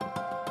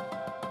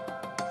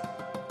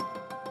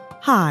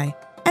Hi,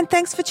 and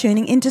thanks for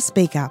tuning in to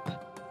Speak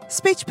Up,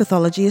 Speech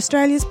Pathology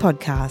Australia's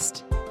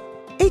podcast.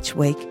 Each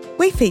week,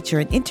 we feature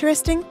an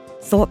interesting,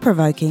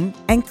 thought-provoking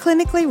and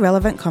clinically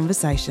relevant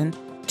conversation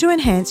to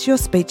enhance your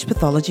speech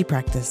pathology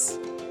practice.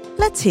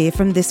 Let's hear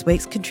from this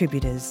week's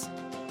contributors.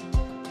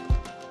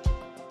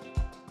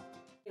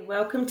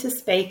 Welcome to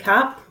Speak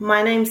Up.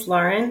 My name's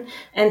Lauren,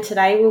 and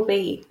today we'll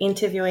be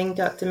interviewing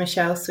Dr.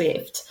 Michelle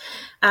Swift.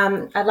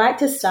 I'd like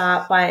to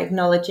start by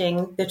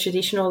acknowledging the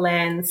traditional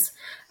lands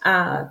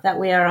that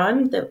we are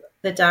on, the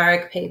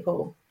Darug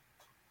people.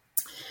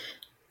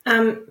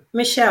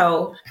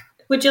 Michelle,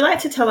 would you like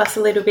to tell us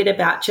a little bit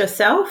about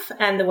yourself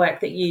and the work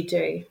that you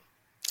do?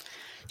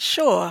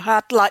 Sure.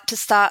 I'd like to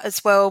start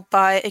as well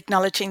by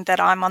acknowledging that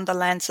I'm on the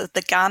lands of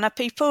the Kaurna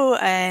people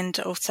and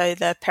also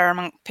the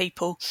Paramount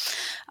people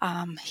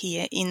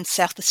here in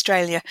South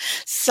Australia.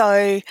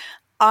 So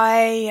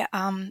I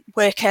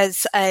work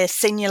as a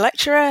senior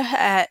lecturer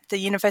at the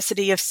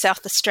University of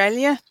South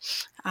Australia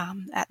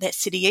at their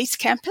City East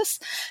campus,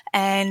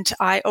 and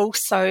I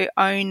also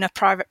own a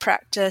private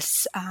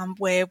practice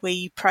where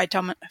we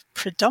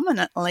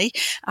predominantly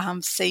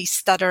see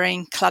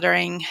stuttering,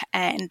 cluttering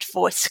and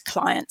voice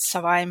clients.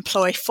 So I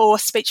employ 4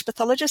 speech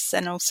pathologists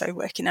and also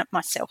work in it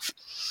myself.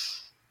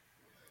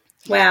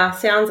 Wow,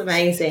 sounds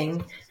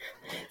amazing.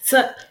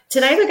 So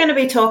today we're going to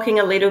be talking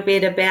a little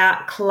bit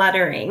about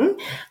cluttering.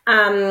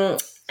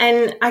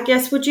 And I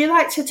guess, would you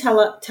like to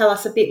tell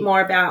us a bit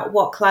more about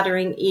what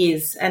cluttering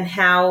is and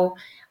how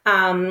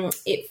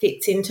it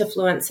fits into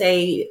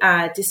fluency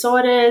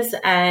disorders,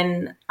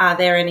 and are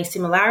there any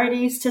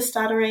similarities to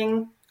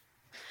stuttering?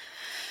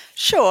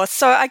 Sure.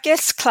 So I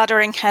guess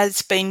cluttering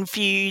has been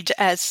viewed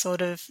as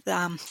sort of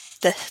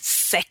the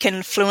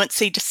second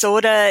fluency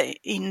disorder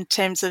in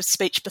terms of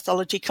speech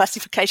pathology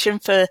classification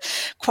for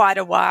quite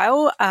a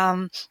while.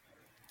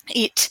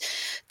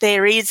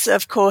 There is,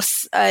 of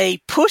course, a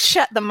push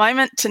at the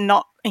moment to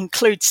not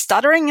include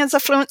stuttering as a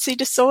fluency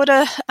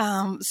disorder,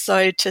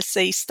 so to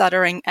see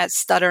stuttering as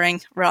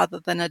stuttering rather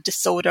than a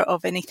disorder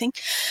of anything.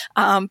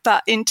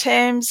 But in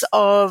terms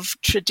of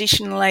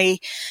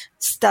traditionally,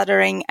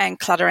 stuttering and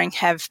cluttering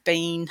have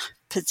been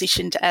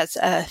positioned as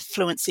a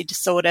fluency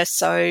disorder,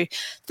 so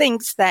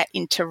things that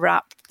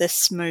interrupt the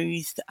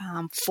smooth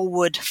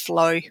forward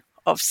flow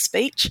of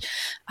speech.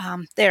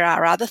 There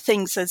are other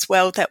things as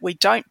well that we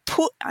don't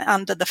put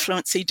under the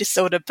fluency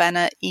disorder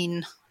banner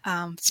in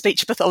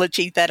speech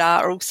pathology that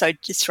are also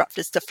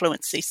disruptors to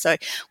fluency. So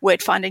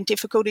word finding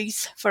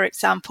difficulties, for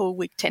example,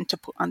 we tend to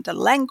put under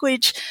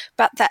language,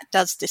 but that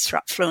does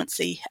disrupt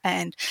fluency,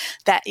 and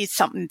that is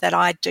something that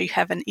I do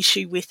have an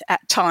issue with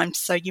at times,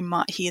 so you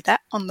might hear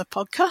that on the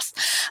podcast.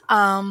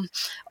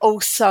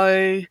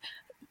 Also,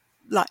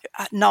 like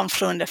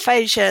non-fluent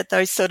aphasia,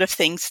 those sort of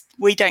things,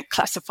 we don't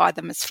classify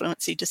them as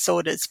fluency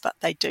disorders, but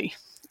they do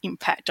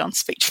impact on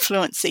speech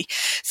fluency.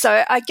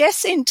 So I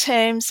guess in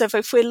terms of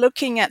if we're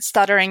looking at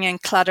stuttering and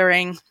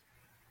cluttering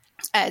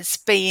as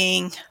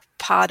being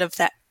part of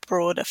that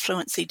broader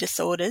fluency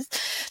disorders,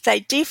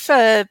 they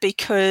differ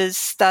because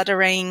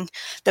stuttering,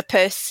 the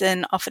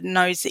person often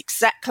knows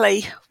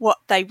exactly what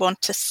they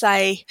want to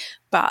say,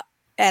 but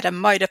at a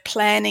motor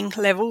planning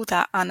level,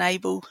 they're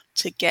unable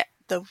to get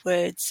the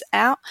words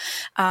out.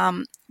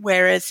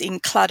 Whereas in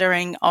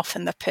cluttering,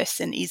 often the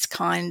person is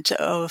kind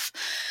of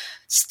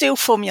still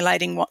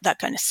formulating what they're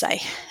going to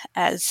say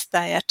as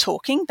they are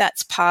talking.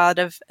 That's part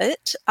of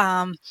it.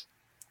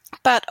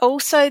 But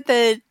also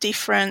the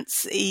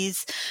difference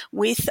is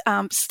with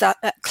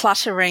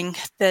cluttering,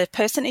 the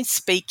person is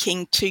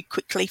speaking too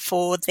quickly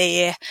for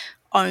their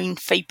own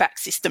feedback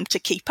system to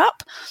keep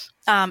up.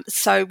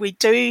 So we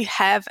do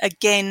have,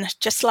 again,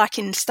 just like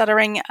in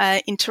stuttering,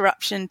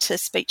 interruption to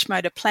speech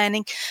motor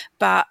planning,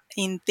 but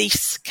in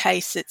this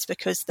case, it's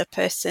because the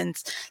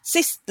person's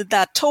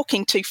they're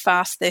talking too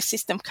fast, their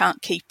system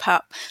can't keep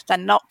up, they're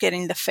not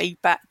getting the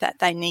feedback that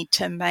they need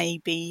to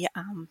maybe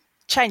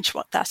change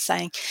what they're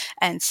saying,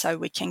 and so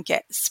we can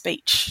get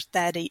speech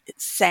that it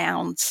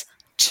sounds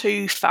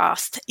too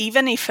fast.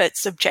 Even if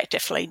it's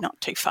objectively not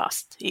too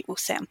fast, it will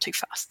sound too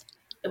fast.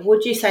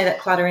 Would you say that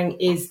cluttering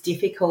is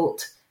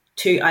difficult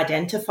to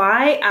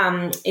identify?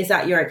 Is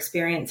that your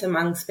experience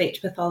among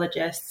speech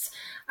pathologists,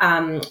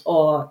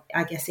 or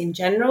I guess in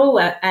general?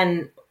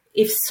 And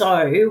if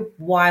so,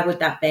 why would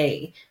that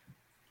be?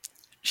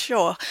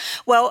 Sure.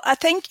 Well, I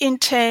think in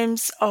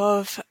terms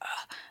of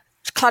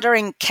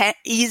cluttering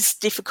is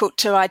difficult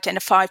to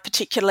identify,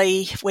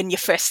 particularly when you're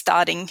first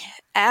starting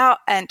out,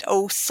 and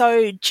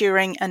also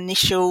during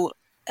initial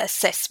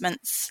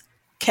assessments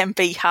can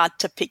be hard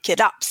to pick it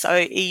up.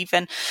 So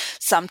even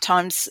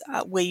sometimes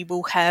we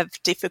will have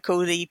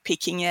difficulty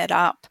picking it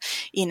up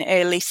in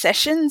early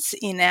sessions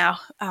in our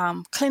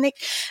clinic.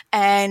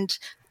 And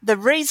the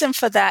reason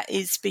for that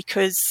is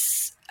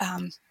because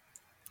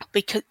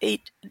it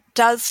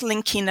does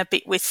link in a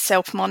bit with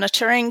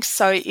self-monitoring.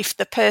 So if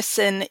the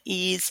person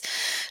is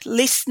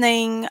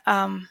listening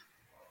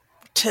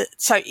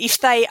so if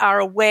they are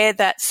aware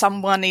that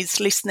someone is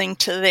listening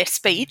to their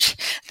speech,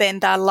 then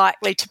they're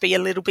likely to be a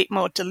little bit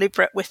more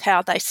deliberate with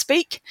how they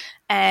speak,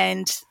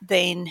 and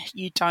then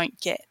you don't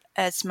get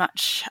as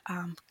much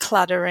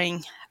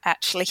cluttering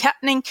actually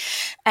happening.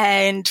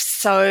 And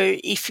so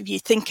if you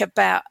think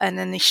about an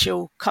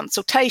initial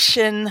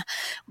consultation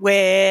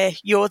where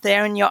you're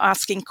there and you're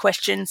asking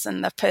questions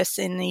and the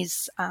person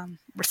is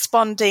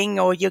responding,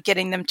 or you're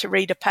getting them to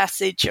read a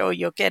passage, or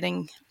you're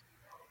getting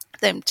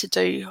them to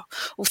do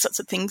all sorts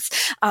of things,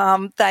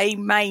 they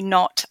may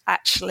not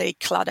actually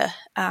clutter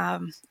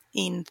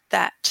in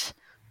that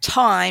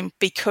time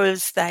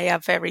because they are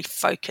very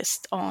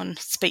focused on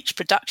speech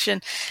production.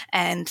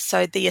 And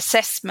so the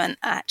assessment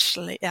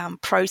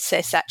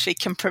process actually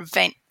can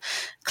prevent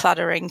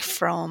cluttering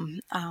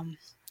from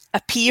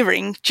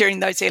appearing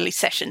during those early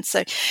sessions.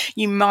 So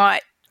you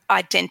might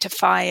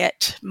identify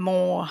it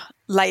more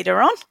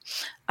later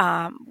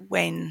on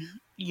when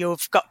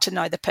you've got to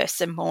know the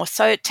person more.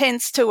 So it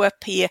tends to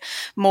appear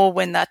more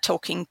when they're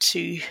talking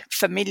to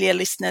familiar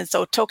listeners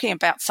or talking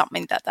about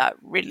something that they're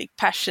really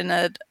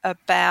passionate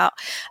about.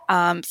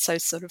 So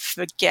sort of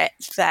forget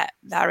that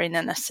they're in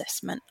an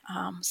assessment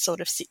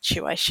sort of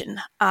situation.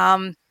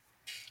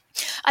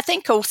 I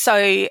think also,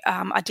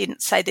 I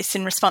didn't say this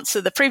in response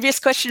to the previous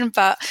question,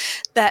 but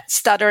that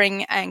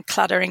stuttering and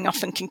cluttering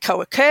often can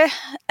co-occur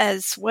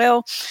as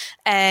well.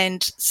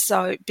 And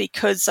so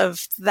because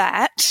of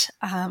that,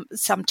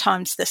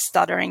 sometimes the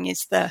stuttering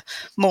is the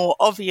more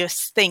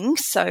obvious thing.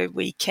 So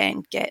we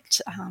can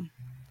get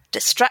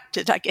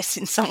distracted, I guess,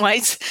 in some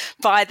ways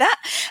by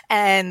that,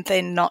 and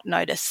then not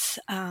notice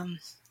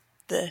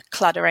the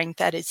cluttering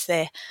that is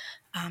there.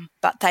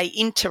 But they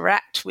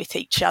interact with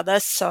each other.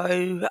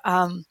 So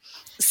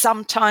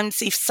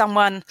sometimes if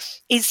someone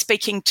is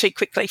speaking too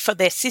quickly for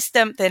their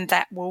system, then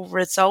that will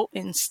result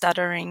in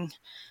stuttering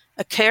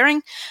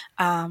occurring.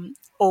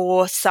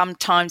 Or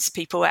sometimes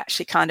people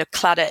actually kind of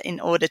clutter in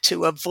order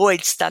to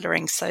avoid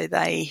stuttering. So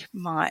they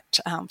might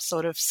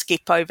sort of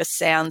skip over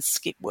sounds,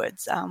 skip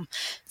words,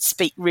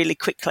 speak really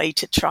quickly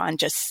to try and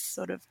just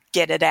sort of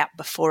get it out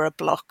before a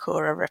block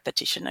or a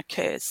repetition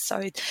occurs.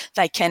 So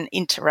they can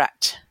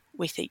interact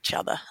with each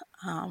other.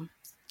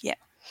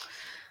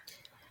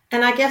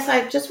 And I guess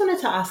I just wanted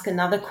to ask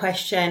another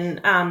question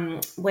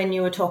when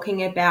you were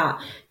talking about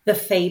the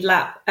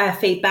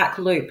feedback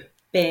loop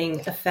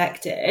being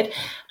affected.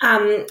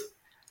 Do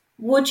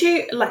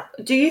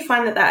you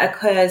find that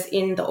occurs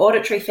in the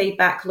auditory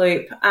feedback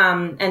loop,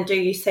 and do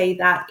you see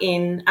that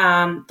in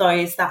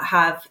those that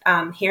have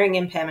hearing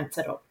impairments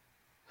at all?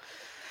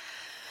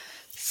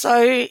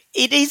 So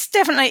it is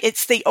definitely,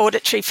 it's the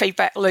auditory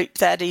feedback loop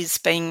that is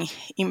being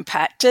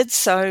impacted.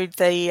 So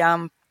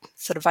the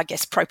sort of, I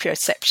guess,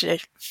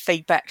 proprioceptive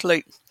feedback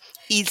loop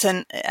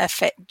isn't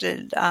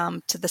affected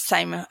to the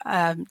same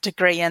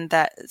degree, and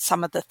that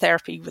some of the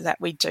therapy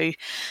that we do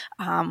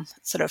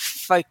sort of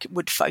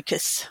would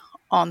focus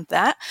on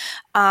that.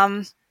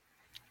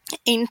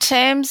 In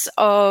terms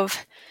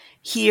of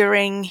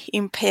hearing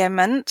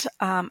impairment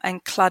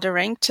and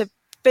cluttering, to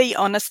be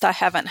honest, I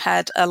haven't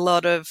had a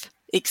lot of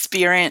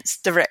experience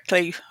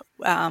directly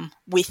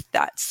with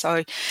that,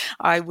 so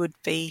I would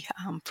be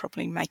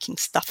probably making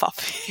stuff up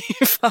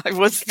if I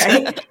was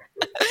to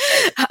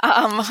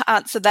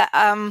answer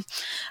that.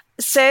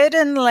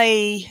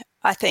 Certainly,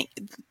 I think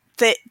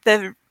that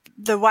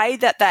the way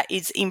that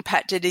is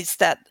impacted is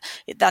that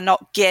they're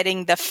not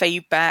getting the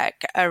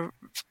feedback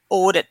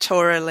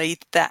auditorily,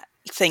 that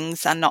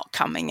things are not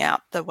coming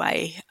out the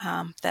way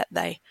that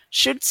they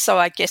should. So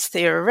I guess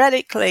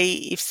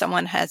theoretically, if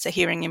someone has a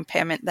hearing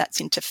impairment that's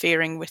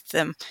interfering with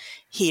them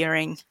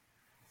hearing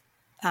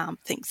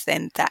things,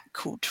 then that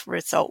could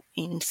result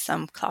in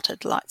some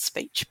cluttered light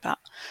speech. But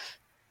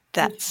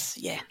that's,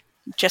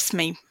 just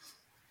me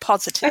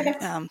positing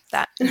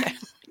that.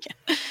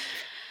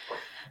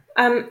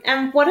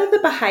 And what are the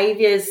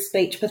behaviours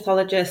speech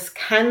pathologists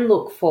can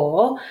look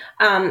for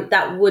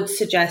that would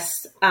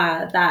suggest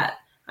that,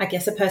 I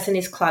guess, a person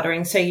is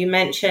cluttering? So you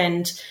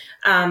mentioned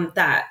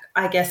that,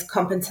 I guess,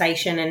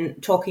 compensation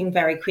and talking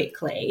very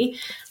quickly.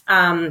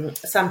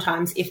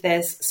 Sometimes if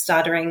there's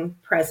stuttering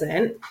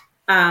present,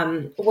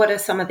 what are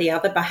some of the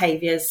other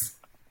behaviours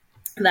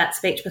that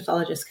speech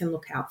pathologists can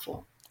look out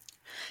for?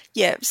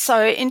 Yeah,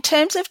 so in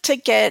terms of to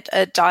get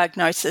a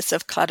diagnosis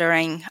of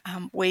cluttering,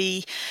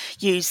 we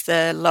use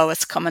the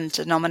lowest common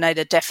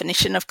denominator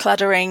definition of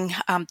cluttering.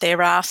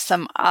 There are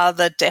some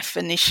other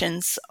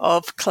definitions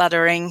of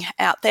cluttering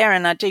out there,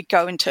 and I do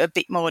go into a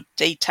bit more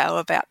detail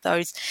about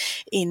those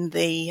in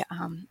the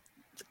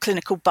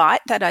clinical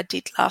bite that I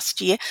did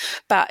last year.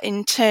 But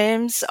in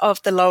terms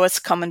of the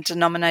lowest common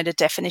denominator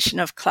definition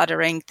of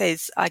cluttering,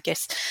 there's, I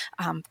guess,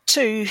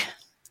 two.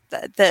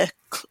 The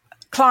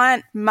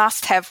client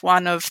must have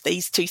one of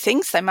these two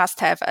things. They must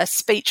have a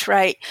speech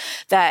rate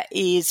that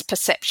is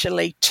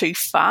perceptually too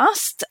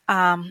fast,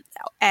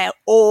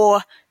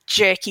 or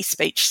jerky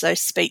speech, so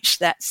speech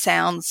that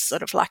sounds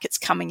sort of like it's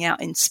coming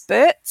out in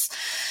spurts.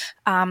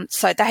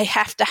 So they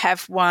have to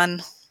have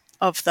one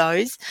of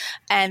those.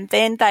 And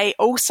then they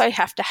also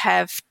have to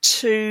have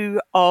two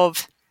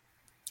of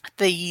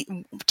the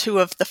two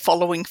of the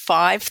following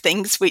 5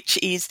 things, which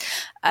is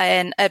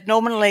an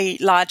abnormally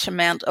large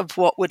amount of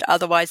what would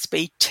otherwise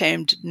be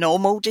termed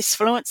normal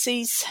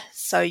dysfluencies.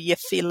 So your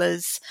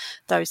fillers,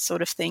 those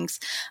sort of things,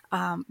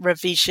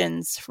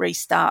 revisions,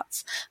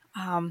 restarts.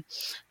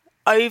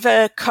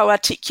 Over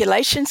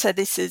co-articulation, so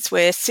this is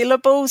where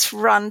syllables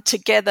run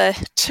together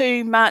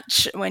too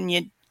much when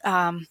you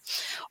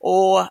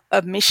or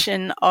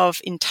omission of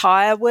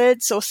entire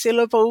words or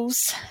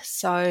syllables.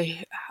 So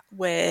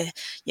where,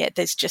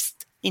 there's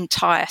just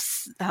entire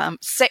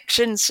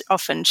sections,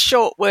 often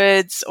short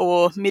words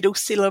or middle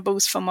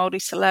syllables for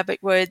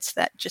multisyllabic words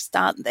that just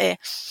aren't there.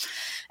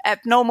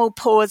 Abnormal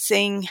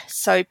pausing,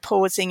 so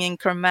pausing in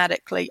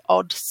grammatically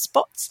odd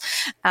spots,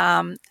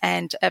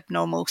 and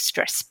abnormal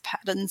stress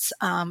patterns.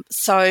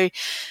 So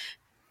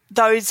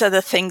those are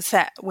the things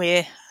that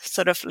we're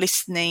sort of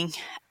listening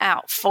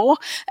out for.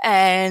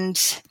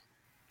 And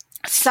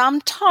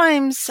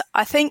sometimes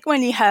I think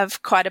when you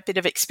have quite a bit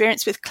of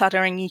experience with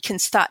cluttering, you can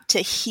start to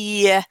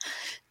hear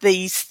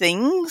these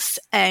things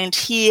and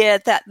hear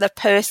that the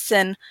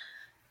person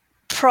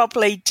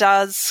probably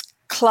does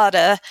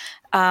clutter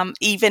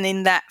even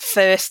in that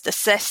first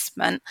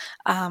assessment.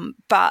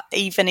 But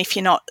even if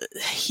you're not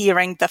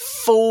hearing the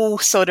full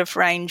sort of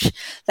range,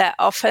 that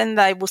often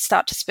they will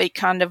start to speak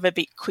kind of a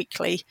bit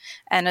quickly,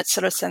 and it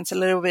sort of sounds a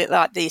little bit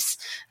like this.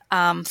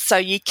 So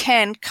you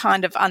can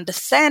kind of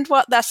understand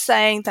what they're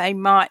saying. They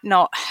might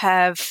not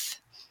have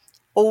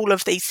all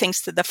of these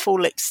things to the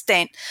full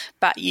extent,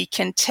 but you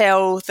can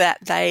tell that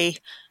they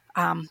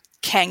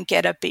can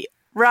get a bit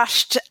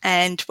rushed,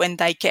 and when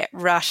they get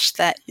rushed,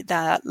 that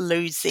they're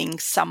losing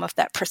some of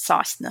that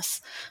preciseness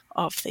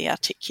of the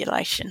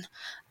articulation.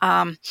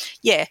 But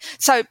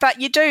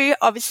you do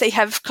obviously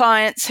have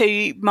clients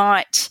who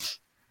might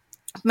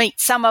meet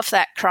some of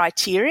that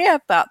criteria,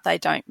 but they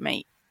don't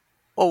meet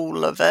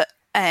all of it.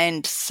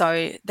 And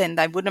so then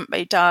they wouldn't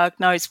be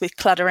diagnosed with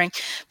cluttering,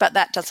 but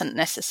that doesn't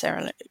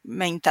necessarily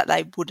mean that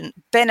they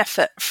wouldn't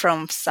benefit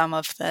from some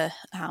of the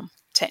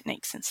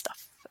techniques and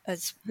stuff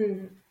as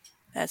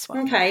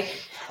well. Okay.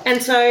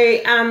 And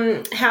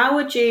so how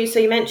would you, so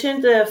you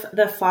mentioned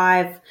the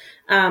 5,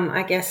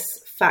 I guess,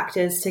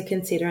 factors to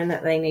consider and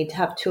that they need to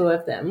have 2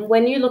 of them.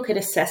 When you look at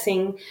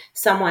assessing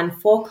someone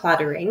for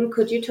cluttering,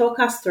 could you talk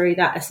us through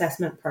that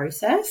assessment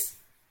process?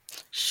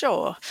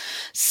 Sure.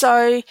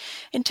 So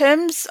in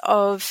terms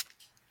of,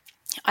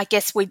 I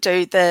guess we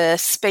do the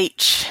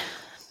speech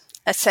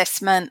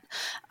assessment.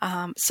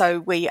 So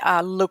we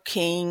are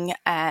looking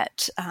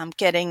at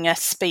getting a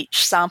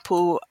speech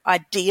sample,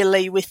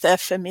 ideally with a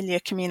familiar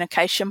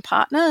communication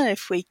partner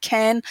if we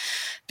can,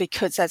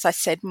 because as I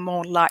said,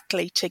 more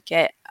likely to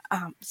get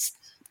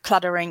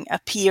cluttering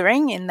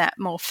appearing in that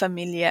more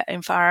familiar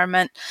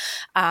environment,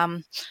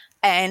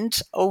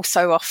 and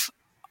also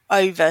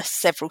over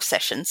several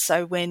sessions.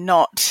 So we're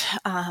not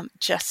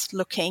just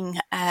looking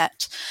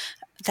at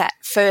that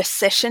first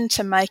session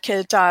to make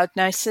a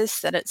diagnosis,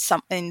 that it's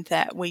something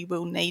that we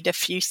will need a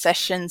few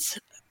sessions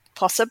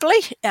possibly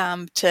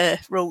to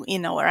rule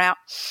in or out.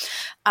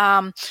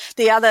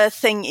 The other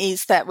thing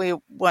is that we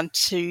want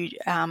to,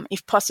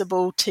 if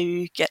possible,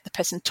 to get the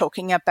person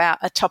talking about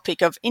a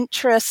topic of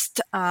interest.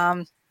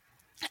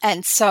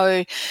 And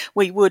so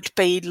we would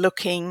be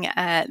looking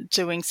at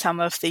doing some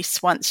of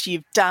this once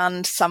you've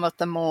done some of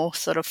the more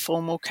sort of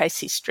formal case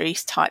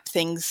histories type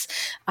things,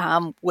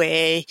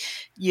 where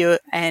you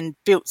and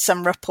built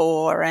some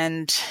rapport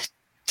and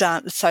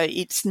done. So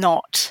it's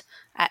not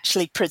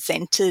actually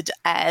presented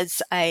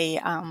as a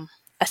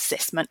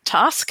assessment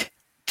task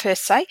per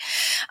se.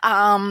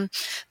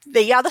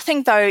 The other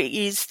thing though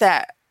is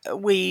that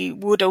we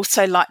would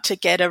also like to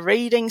get a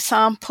reading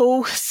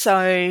sample.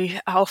 So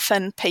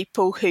often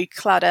people who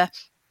clutter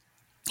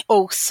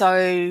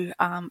also,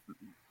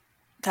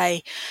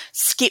 they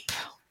skip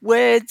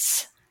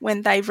words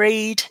when they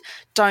read,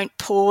 don't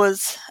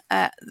pause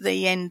at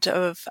the end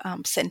of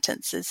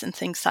sentences and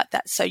things like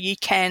that. So you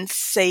can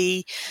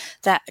see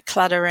that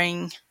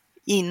cluttering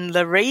in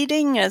the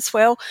reading as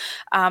well.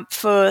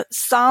 For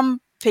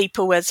some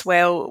people as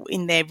well,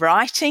 in their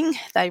writing,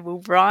 they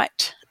will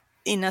write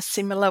in a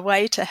similar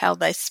way to how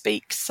they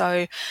speak.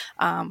 So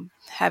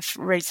have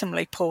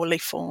reasonably poorly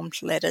formed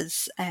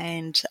letters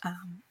and,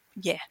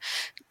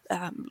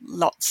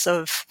 lots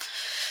of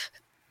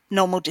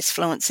normal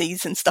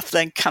dysfluencies and stuff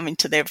that come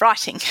into their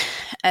writing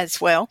as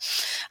well.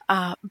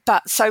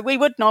 But so we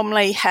would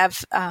normally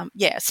have, a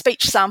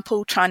speech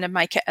sample, trying to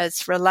make it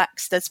as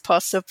relaxed as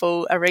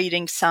possible, a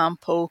reading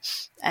sample,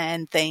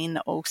 and then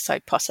also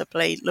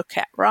possibly look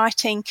at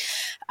writing.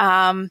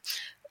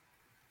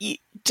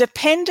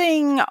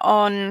 Depending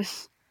on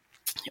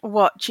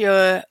what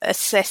you're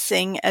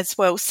assessing as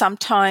well,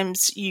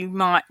 sometimes you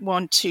might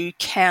want to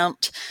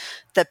count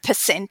the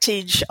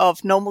percentage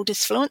of normal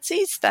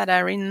dysfluencies that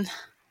are in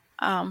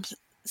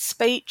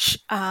speech,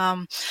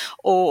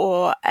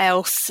 or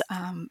else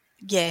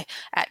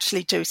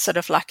actually do sort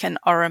of like an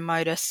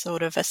oromotor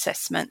sort of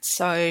assessment.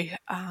 So,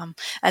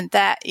 and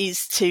that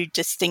is to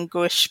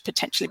distinguish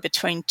potentially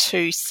between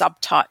two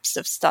subtypes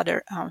of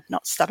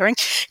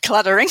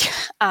cluttering,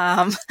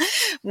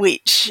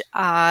 which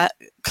are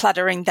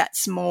cluttering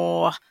that's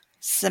more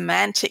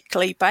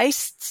semantically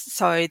based.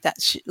 So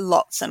that's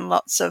lots and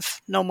lots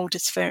of normal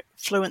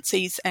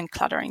dysfluencies, and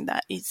cluttering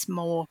that is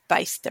more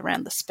based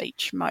around the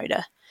speech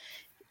motor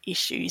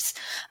issues.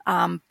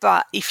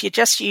 But if you're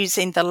just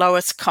using the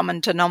lowest common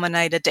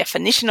denominator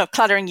definition of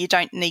cluttering, you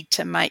don't need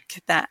to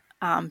make that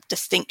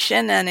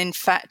distinction. And in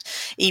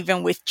fact,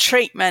 even with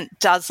treatment,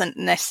 doesn't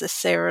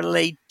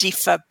necessarily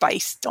differ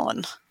based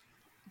on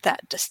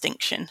that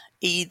distinction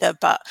either,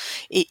 but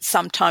it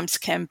sometimes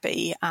can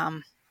be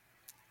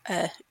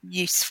a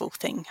useful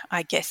thing,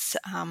 I guess,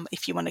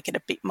 if you want to get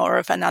a bit more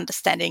of an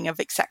understanding of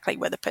exactly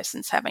where the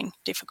person's having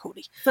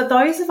difficulty. For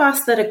those of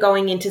us that are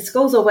going into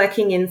schools or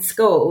working in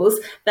schools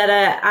that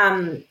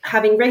are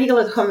having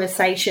regular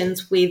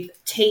conversations with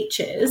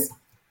teachers,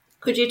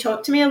 could you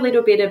talk to me a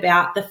little bit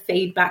about the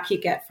feedback you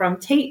get from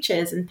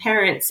teachers and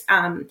parents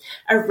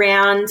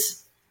around,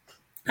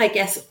 I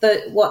guess,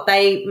 what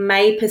they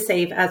may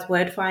perceive as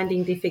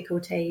word-finding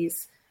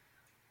difficulties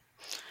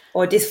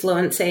or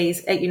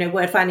dysfluencies,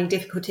 word finding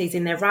difficulties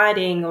in their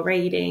writing or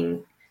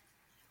reading,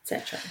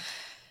 etc.?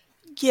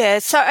 Yeah,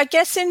 so I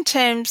guess in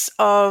terms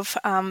of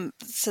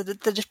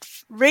the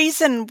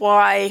reason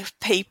why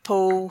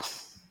people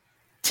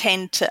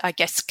tend to, I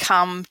guess,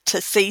 come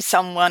to see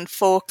someone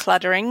for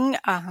cluttering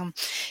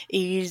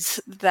is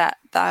that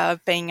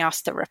they're being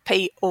asked to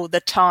repeat all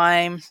the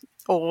time,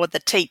 or the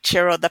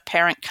teacher or the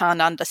parent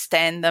can't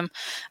understand them.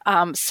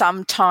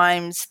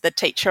 Sometimes the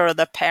teacher or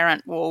the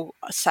parent will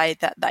say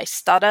that they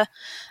stutter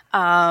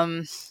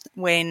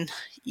when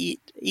it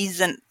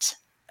isn't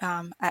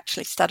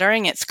actually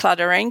stuttering, it's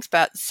cluttering,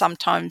 but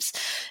sometimes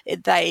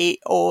they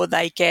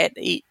get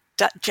it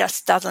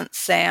just doesn't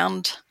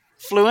sound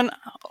fluent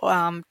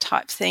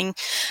type thing.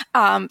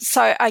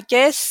 So I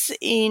guess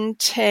in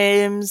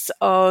terms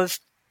of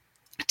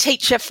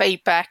teacher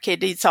feedback,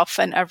 it is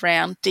often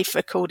around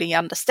difficulty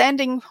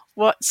understanding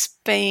what's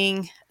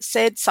being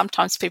said.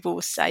 Sometimes people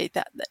will say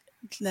that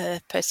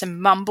the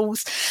person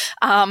mumbles,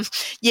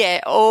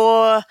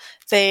 or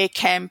there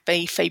can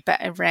be feedback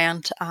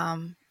around,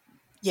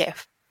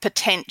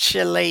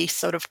 potentially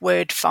sort of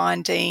word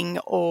finding,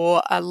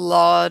 or a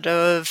lot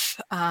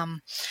of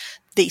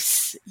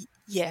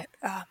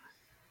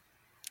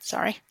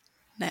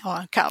now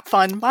I can't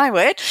find my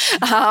word,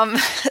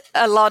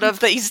 a lot of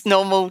these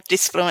normal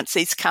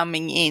dysfluencies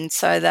coming in.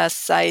 So they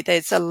say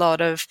there's a lot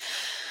of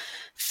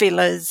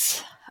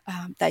fillers.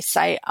 They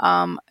say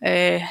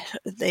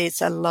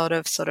there's a lot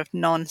of sort of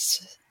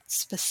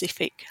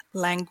non-specific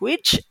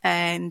language,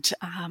 and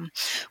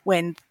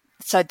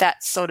so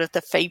that's sort of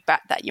the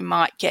feedback that you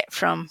might get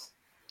from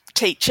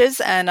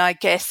teachers. And I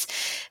guess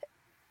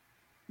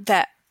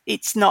that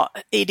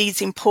it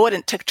is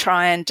important to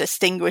try and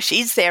distinguish,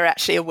 is there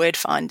actually a word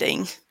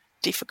finding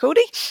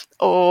difficulty,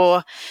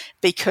 or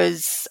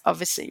because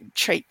obviously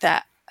treat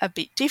that a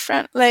bit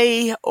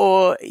differently,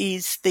 or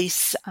is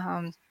this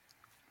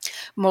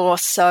more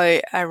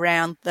so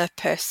around the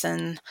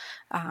person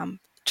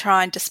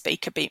trying to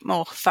speak a bit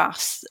more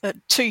fast,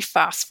 too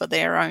fast for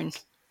their own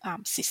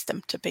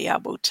system to be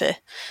able to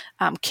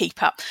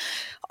keep up.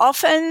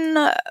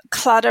 Often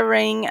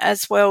cluttering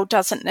as well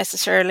doesn't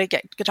necessarily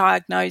get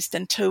diagnosed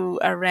until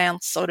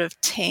around sort of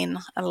 10,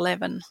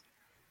 11,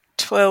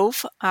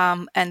 12,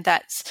 and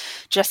that's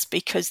just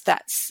because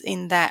that's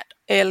in that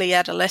early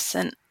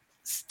adolescent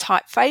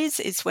type phase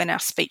is when our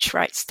speech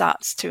rate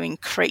starts to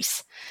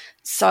increase.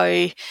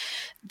 So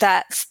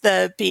that's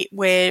the bit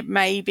where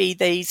maybe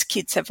these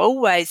kids have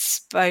always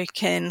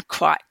spoken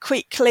quite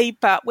quickly,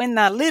 but when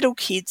they're little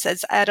kids,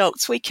 as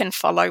adults, we can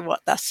follow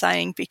what they're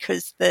saying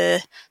because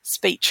the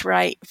speech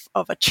rate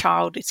of a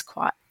child is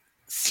quite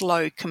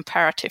slow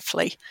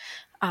comparatively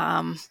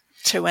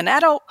to an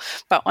adult.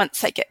 But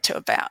once they get to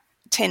about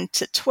 10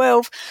 to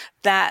 12,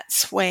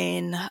 that's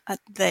when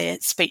their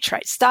speech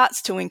rate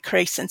starts to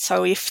increase. And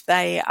so if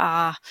they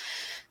are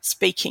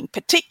speaking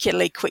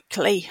particularly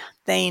quickly,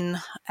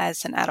 then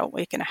as an adult,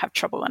 we're going to have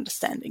trouble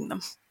understanding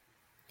them.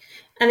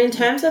 And in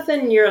terms of the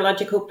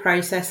neurological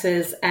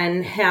processes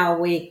and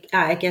how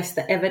I guess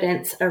the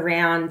evidence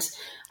around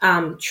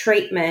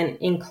treatment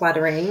in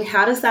cluttering,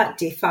 how does that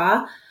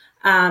differ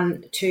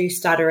to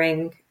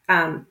stuttering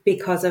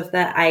because of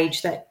the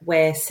age that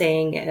we're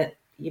seeing it?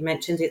 You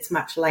mentioned it's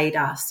much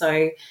later.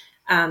 So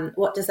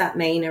what does that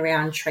mean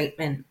around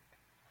treatment?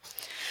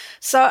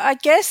 So I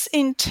guess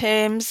in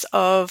terms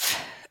of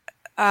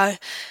our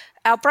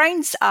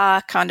brains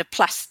are kind of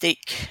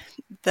plastic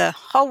the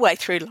whole way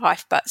through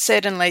life, but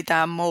certainly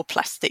they're more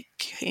plastic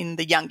in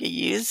the younger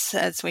years,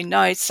 as we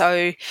know.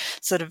 So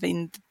sort of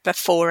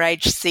before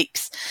age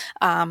 6,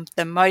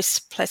 the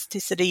most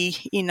plasticity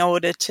in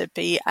order to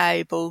be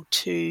able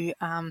to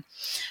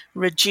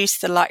reduce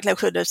the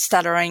likelihood of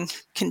stuttering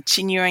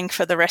continuing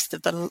for the rest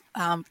of the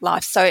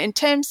life. So in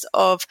terms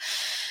of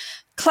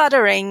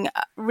cluttering,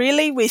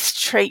 really with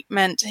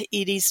treatment,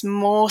 it is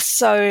more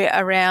so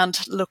around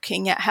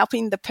looking at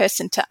helping the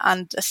person to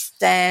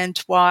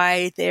understand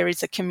why there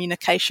is a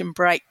communication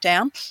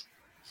breakdown.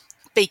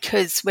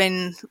 Because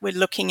when we're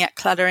looking at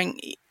cluttering,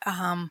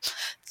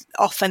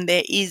 often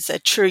there is a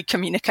true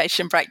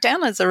communication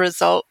breakdown as a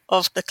result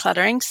of the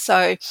cluttering.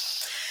 So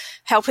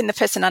helping the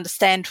person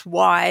understand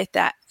why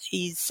that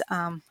is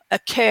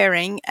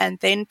occurring, and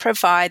then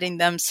providing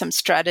them some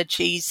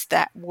strategies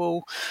that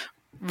will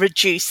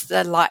reduce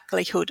the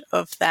likelihood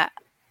of that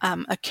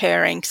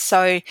occurring.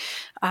 So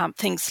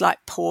things like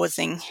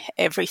pausing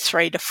every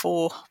 3 to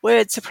 4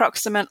 words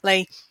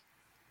approximately,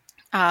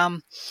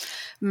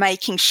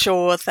 making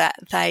sure that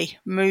they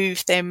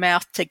move their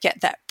mouth to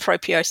get that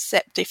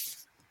proprioceptive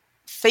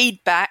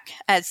feedback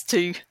as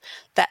to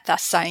that they're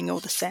saying all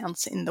the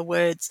sounds in the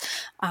words.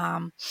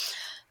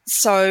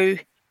 So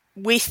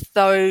with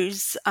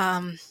those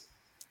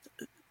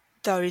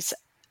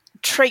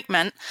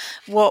treatment,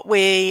 what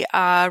we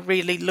are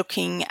really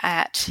looking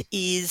at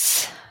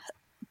is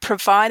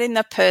providing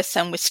the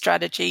person with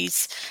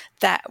strategies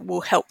that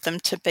will help them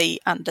to be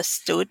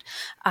understood.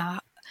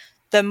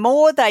 The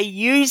more they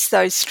use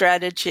those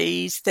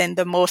strategies, then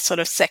the more sort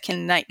of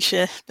second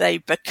nature they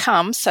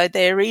become. So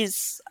there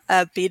is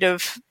a bit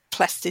of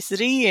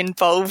plasticity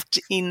involved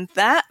in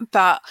that,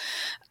 but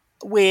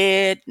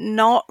we're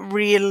not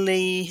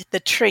really,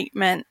 the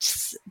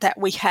treatments that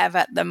we have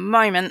at the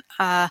moment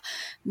are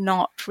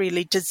not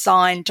really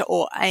designed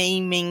or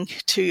aiming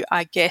to,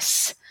 I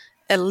guess,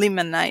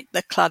 eliminate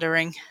the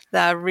cluttering.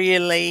 They're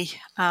really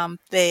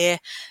there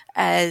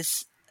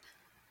as,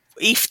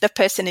 if the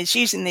person is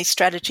using these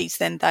strategies,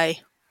 then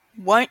they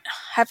won't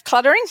have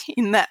cluttering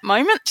in that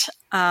moment.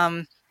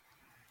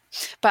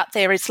 But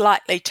there is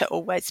likely to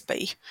always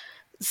be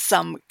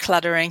some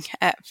cluttering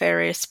at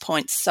various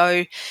points.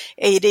 So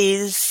it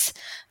is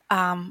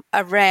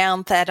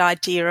around that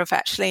idea of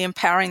actually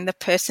empowering the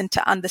person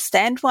to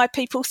understand why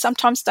people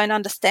sometimes don't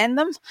understand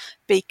them,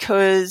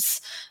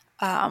 because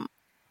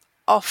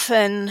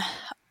often,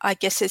 I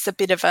guess there's a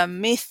bit of a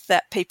myth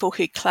that people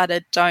who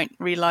clutter don't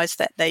realise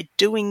that they're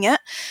doing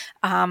it.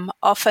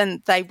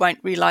 Often they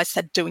won't realise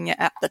they're doing it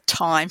at the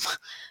time,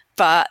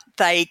 but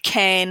they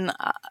can.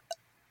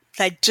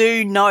 They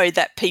do know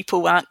that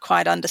people aren't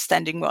quite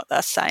understanding what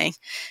they're saying,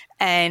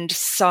 and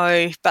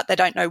so, but they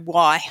don't know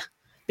why,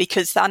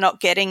 because they're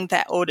not getting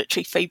that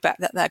auditory feedback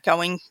that they're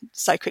going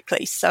so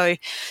quickly. So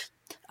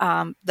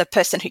the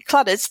person who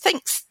clutters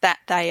thinks that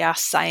they are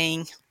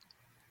saying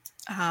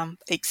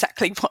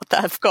exactly what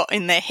they've got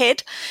in their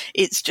head.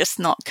 It's just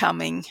not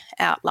coming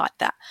out like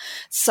that.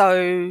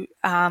 So,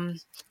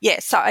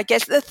 so I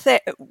guess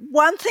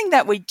one thing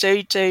that we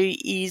do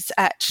is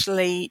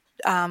actually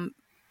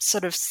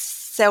sort of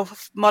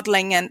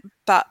self-modelling,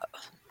 but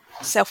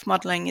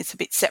self-modelling is a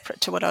bit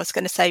separate to what I was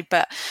going to say,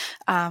 but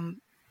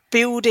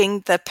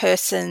building the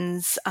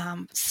person's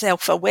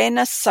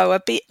self-awareness. So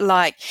a bit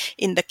like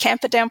in the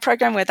Camperdown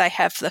program where they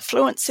have the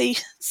fluency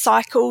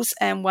cycles,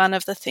 and one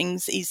of the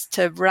things is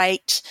to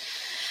rate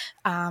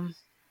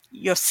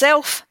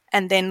yourself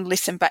and then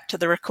listen back to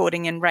the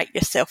recording and rate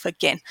yourself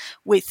again,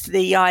 with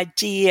the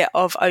idea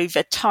of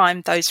over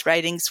time those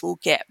ratings will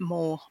get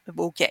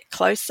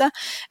closer.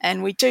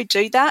 And we do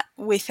that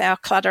with our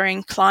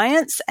cluttering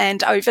clients,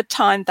 and over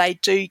time they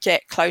do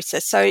get closer.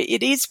 So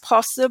it is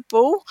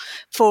possible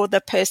for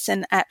the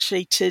person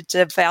actually to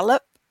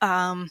develop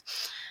a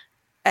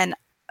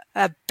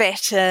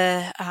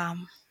better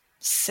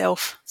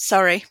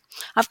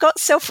I've got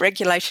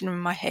self-regulation in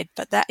my head,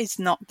 but that is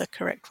not the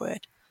correct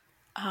word.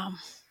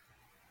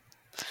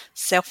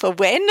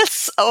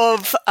 Self-awareness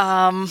of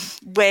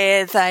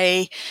where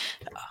they...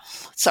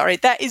 Sorry,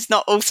 that is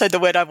not also the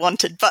word I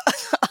wanted, but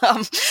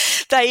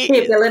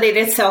the ability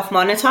to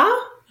self-monitor?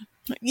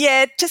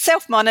 Yeah, to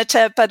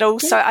self-monitor, but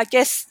also, I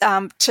guess,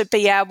 to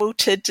be able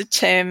to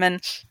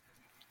determine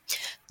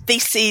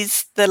this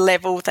is the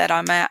level that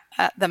I'm at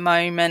the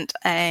moment,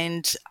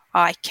 and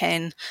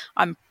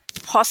I'm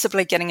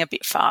possibly getting a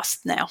bit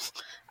fast now.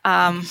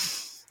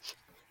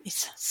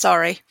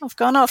 Sorry, I've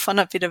gone off on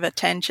a bit of a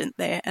tangent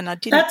there, and I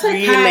didn't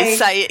really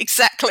say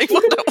exactly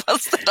what it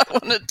was that I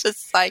wanted to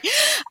say.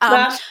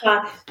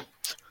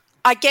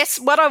 I guess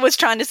what I was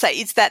trying to say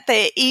is that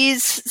there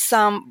is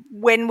some,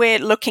 when we're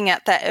looking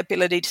at that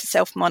ability to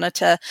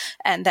self-monitor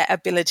and that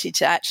ability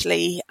to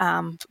actually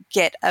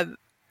get a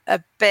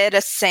better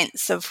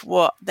sense of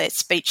what their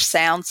speech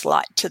sounds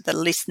like to the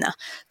listener,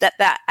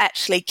 that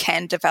actually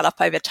can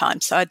develop over time.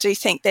 So I do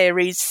think there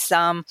is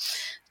some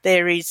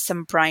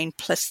brain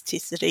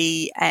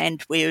plasticity,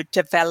 and we're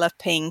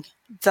developing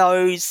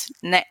those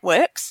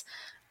networks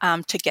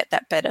to get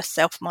that better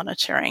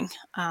self-monitoring.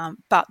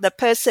 But the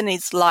person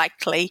is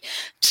likely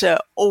to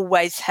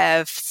always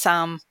have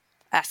some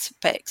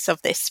aspects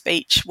of their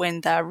speech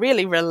when they're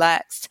really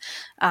relaxed,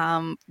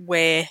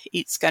 where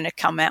it's going to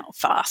come out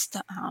fast.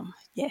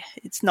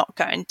 It's not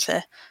going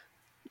to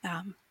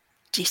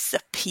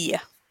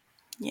disappear.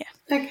 Yeah.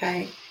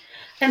 Okay.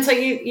 And so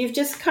you've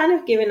just kind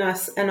of given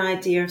us an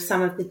idea of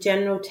some of the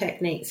general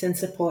techniques and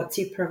supports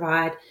you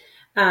provide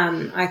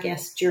I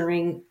guess,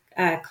 during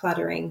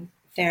cluttering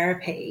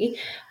therapy.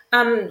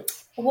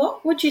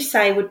 What would you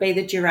say would be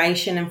the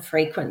duration and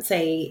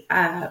frequency,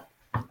 I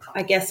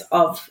guess,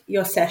 of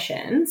your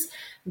sessions,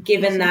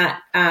 given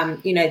that,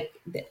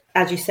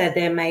 as you said,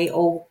 there may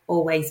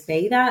always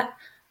be that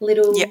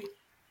little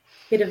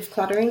bit of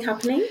cluttering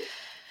happening?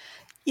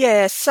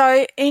 Yeah,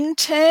 so in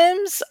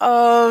terms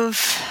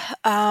of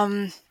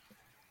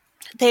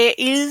there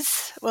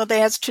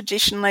has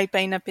traditionally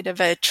been a bit of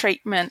a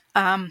treatment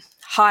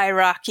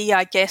hierarchy,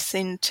 I guess,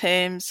 in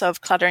terms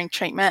of cluttering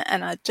treatment,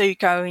 and I do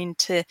go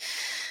into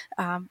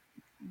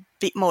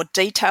bit more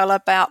detail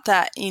about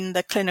that in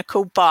the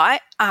clinical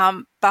bite,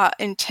 but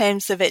in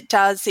terms of it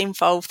does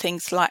involve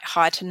things like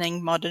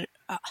heightening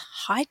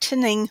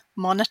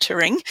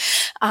monitoring,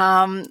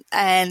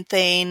 and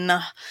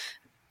then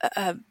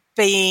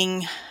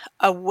being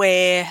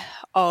aware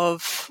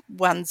of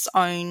one's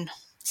own,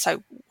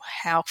 so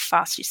how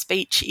fast your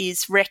speech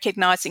is,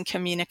 recognising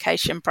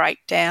communication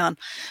breakdown,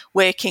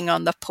 working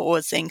on the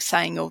pausing,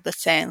 saying all the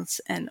sounds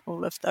and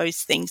all of those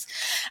things.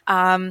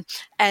 And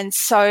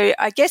so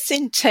I guess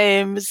in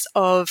terms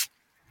of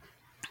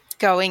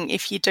going,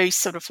 if you do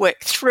sort of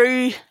work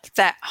through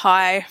that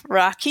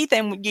hierarchy,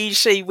 then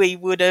usually we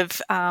would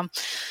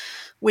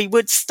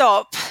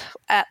stop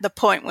at the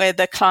point where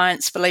the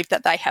clients believe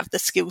that they have the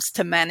skills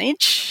to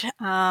manage.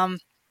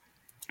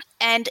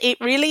 And it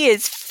really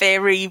is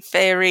very,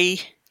 very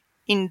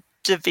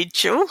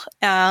individual.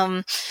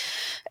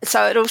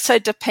 So it also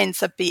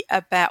depends a bit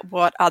about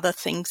what other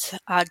things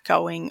are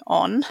going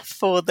on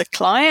for the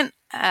client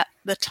at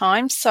the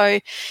time. So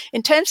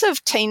in terms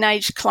of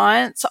teenage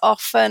clients,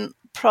 often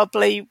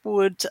probably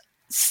would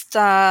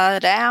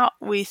start out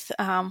with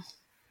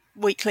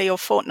weekly or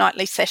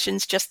fortnightly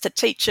sessions just to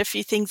teach a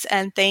few things,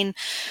 and then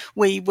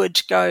we would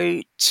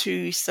go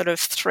to sort of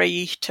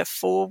 3 to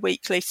 4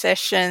 weekly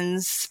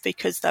sessions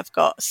because they've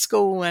got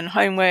school and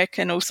homework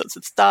and all sorts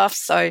of stuff.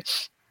 So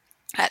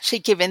actually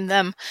giving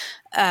them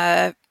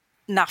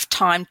enough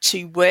time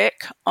to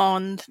work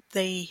on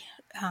the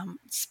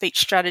speech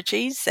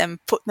strategies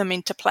and put them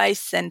into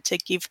place, and to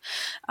give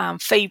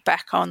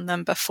feedback on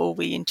them before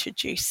we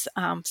introduce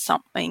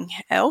something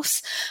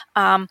else.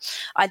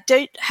 I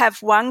do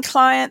have one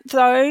client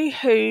though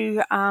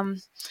who,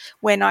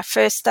 when I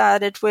first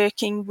started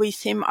working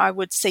with him, I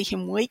would see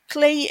him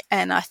weekly,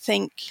 and I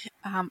think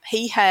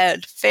he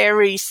had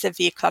very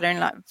severe cluttering,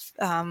 like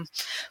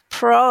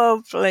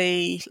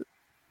probably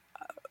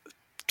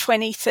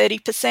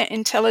 20-30%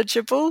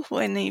 intelligible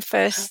when he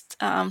first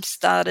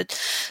started.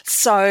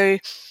 So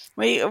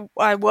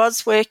I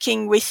was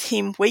working with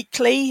him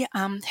weekly.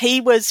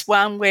 He was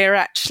one where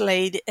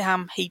actually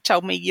he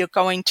told me, "You're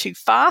going too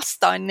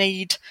fast. I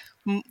need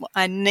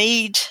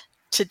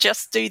to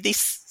just do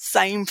this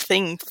same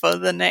thing for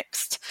the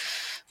next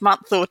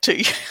month or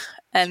two."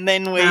 And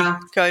then we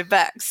go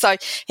back. So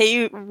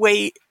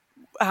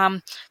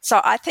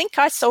so I think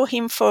I saw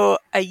him for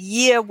a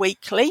year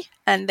weekly,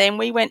 and then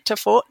we went to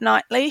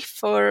fortnightly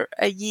for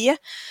a year,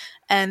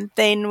 and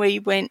then we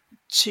went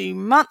to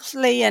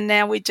monthly, and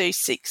now we do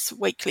 6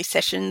 weekly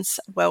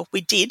sessions. Well,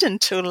 we did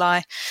until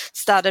I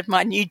started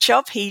my new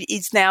job. He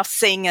is now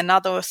seeing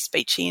another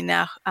speechy in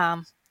our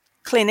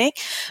clinic,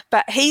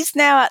 but he's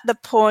now at the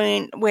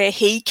point where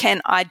he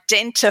can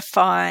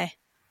identify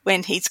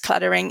when he's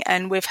cluttering,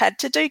 and we've had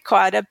to do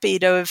quite a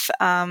bit of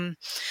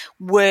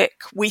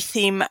work with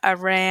him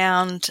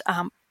around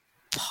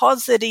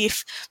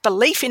positive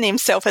belief in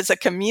himself as a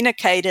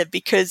communicator,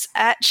 because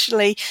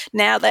actually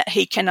now that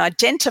he can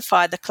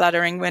identify the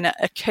cluttering when it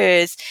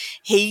occurs,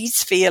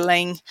 he's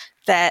feeling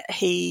that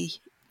he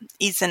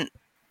isn't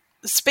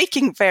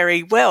speaking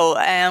very well,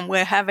 and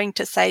we're having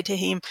to say to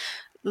him,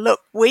 "Look,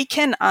 we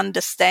can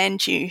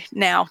understand you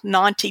now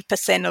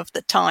 90% of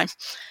the time.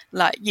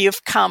 Like,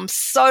 you've come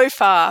so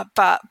far,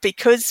 but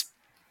because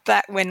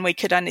back when we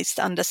could only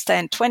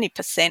understand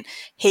 20%,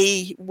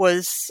 he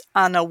was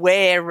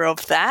unaware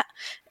of that.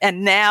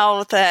 And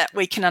now that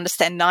we can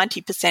understand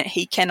 90%,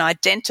 he can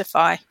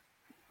identify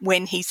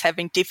when he's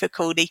having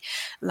difficulty,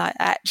 like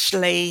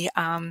actually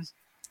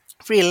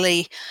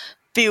really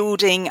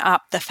building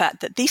up the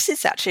fact that this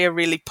is actually a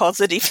really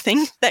positive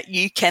thing that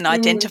you can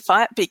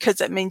identify it,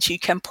 because it means you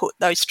can put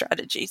those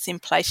strategies in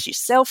place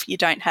yourself. You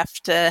don't have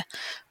to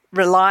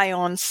rely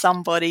on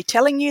somebody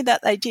telling you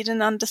that they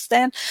didn't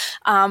understand,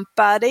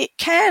 but it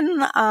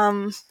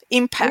can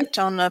impact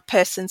on a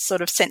person's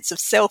sort of sense of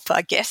self,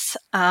 I guess.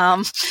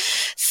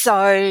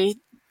 So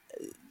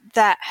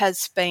that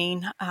has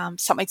been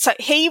something. So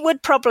he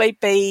would probably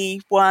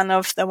be one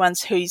of the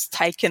ones who's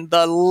taken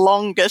the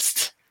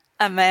longest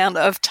amount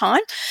of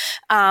time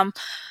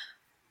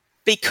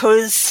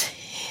because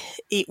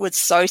it was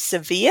so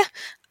severe.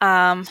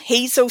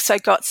 He's also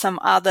got some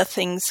other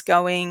things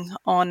going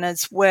on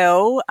as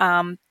well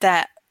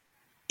that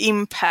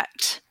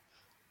impact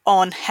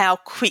on how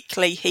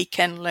quickly he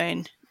can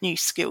learn new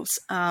skills.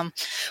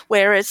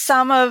 Whereas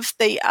some of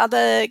the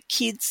other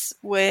kids,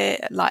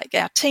 where like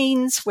our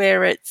teens,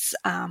 where it's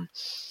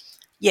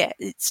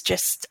it's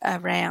just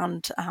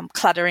around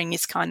cluttering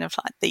is kind of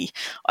like the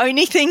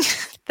only thing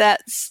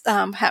that's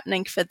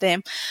happening for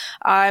them.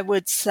 I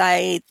would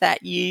say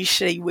that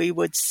usually we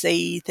would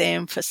see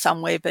them for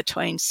somewhere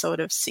between sort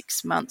of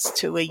 6 months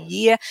to a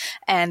year,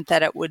 and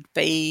that it would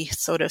be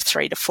sort of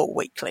 3 to 4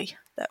 weekly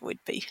that would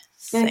be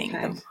seeing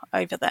them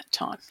over that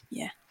time.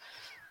 Yeah.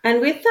 And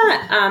with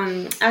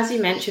that, as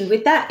you mentioned,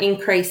 with that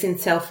increase in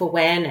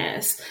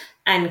self-awareness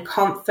and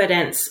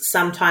confidence,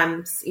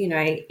 sometimes, you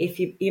know, if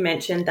you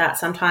mentioned that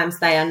sometimes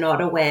they are not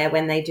aware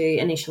when they do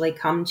initially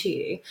come to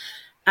you,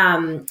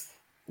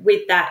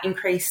 with that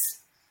increase,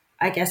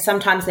 I guess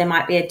sometimes there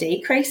might be a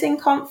decrease in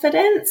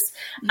confidence.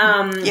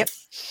 Yep.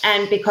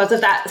 And because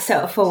of that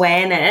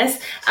self-awareness,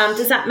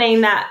 does that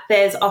mean that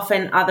there's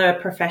often other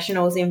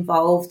professionals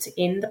involved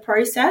in the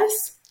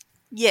process?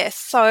 Yes,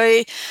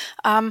 so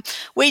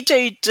we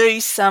do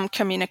some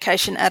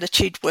communication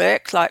attitude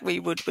work like we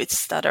would with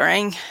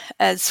stuttering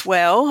as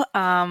well,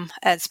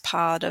 as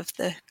part of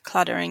the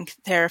cluttering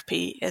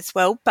therapy as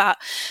well. But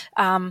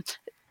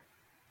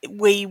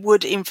we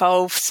would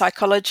involve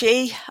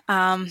psychology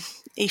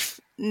if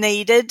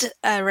needed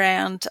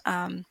around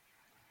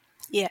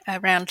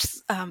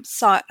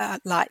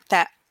like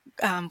that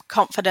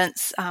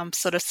confidence,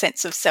 sort of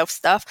sense of self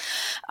stuff.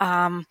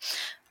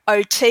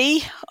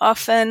 OT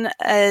often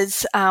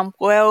as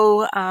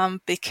well,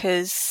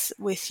 because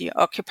with your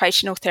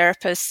occupational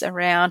therapists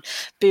around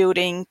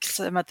building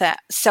some of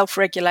that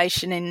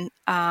self-regulation in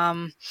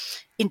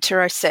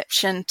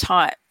interoception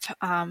type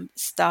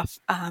stuff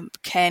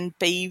can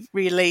be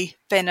really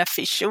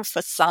beneficial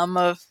for some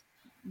of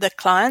the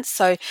clients.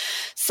 So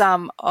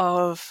some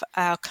of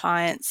our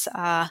clients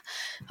are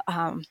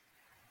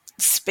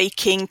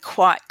speaking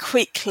quite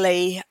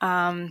quickly,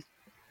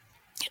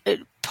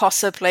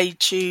 possibly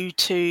due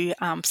to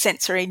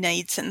sensory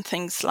needs and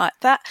things like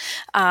that.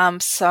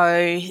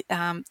 So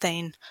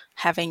then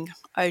having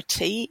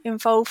OT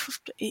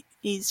involved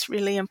is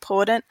really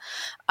important.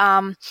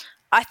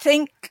 I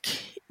think,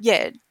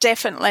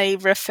 definitely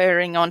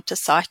referring on to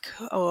psych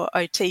or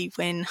OT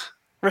when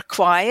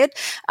required,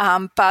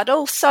 but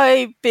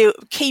also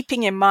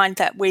keeping in mind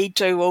that we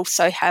do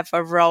also have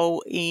a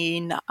role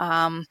in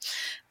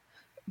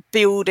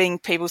building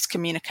people's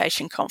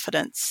communication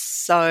confidence.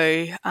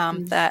 So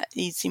that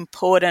is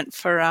important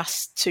for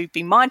us to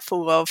be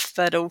mindful of,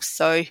 but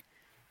also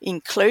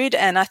include.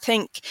 And I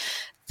think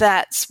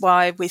that's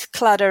why with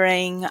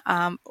cluttering,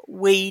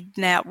 we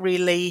now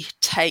really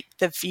take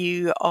the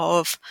view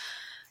of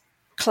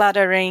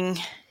cluttering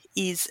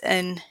is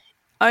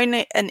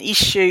only an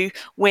issue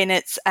when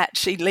it's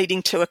actually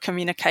leading to a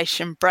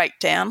communication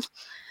breakdown.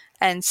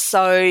 And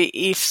so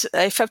if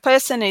a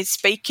person is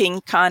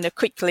speaking kind of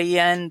quickly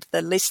and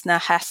the listener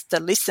has to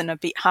listen a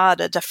bit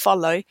harder to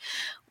follow,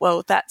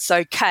 well, that's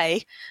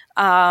okay.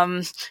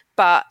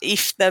 But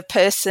if the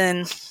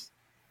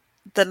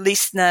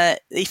listener,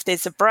 if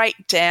there's a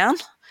breakdown,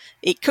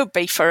 it could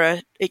be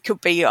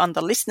on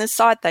the listener's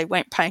side, they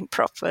weren't paying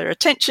proper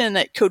attention.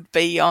 It could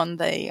be on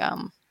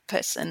the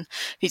person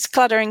who's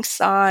cluttering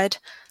side,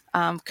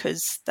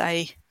 because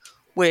they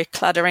were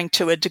cluttering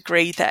to a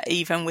degree that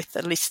even with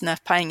the listener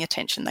paying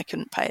attention, they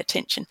couldn't pay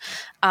attention.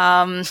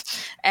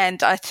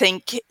 And I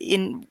think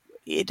in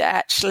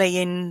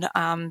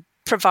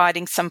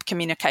providing some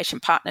communication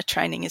partner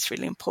training is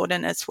really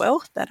important as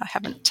well, that I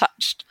haven't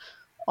touched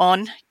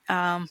on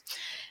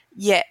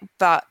yet.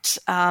 But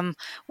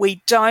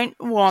we don't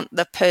want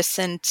the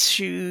person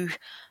to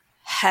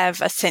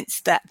have a sense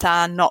that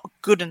they're not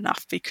good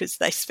enough because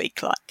they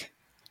speak like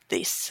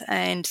this.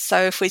 And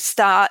so if we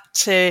start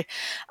to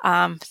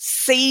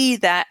see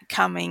that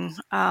coming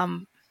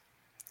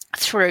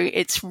through,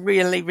 it's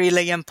really,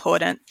 really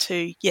important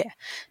to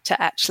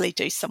actually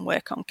do some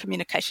work on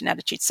communication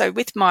attitude. So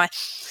with my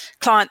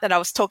client that I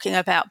was talking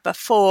about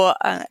before,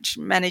 I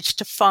managed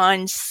to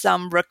find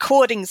some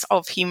recordings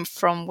of him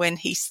from when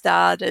he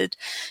started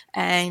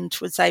and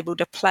was able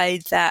to play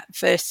that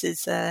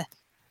versus a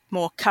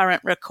more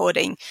current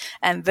recording,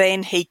 and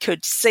then he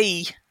could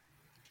see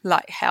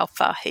like how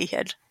far he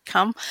had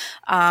come,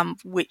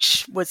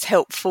 which was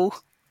helpful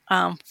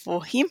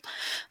for him,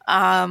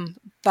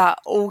 but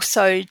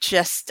also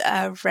just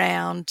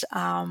around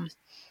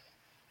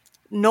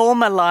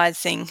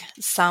normalizing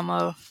some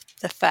of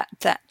the fact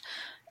that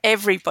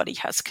everybody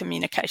has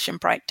communication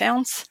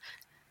breakdowns.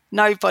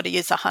 Nobody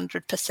is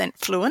 100%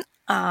 fluent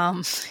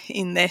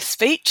in their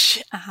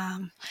speech,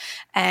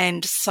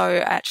 and so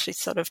actually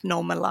sort of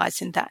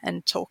normalizing that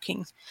and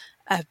talking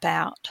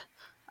about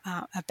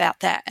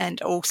that,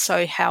 and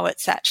also how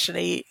it's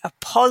actually a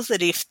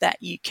positive that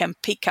you can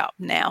pick up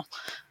now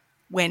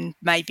when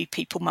maybe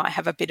people might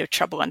have a bit of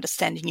trouble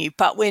understanding you.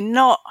 But we're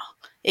not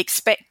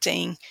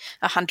expecting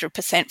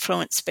 100%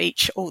 fluent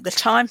speech all the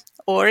time,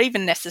 or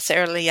even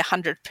necessarily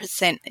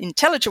 100%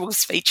 intelligible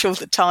speech all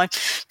the time,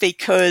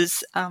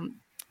 because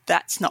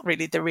that's not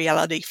really the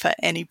reality for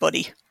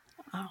anybody.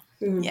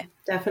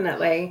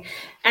 Definitely.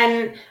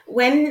 And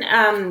when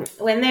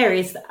there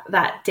is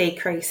that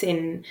decrease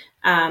in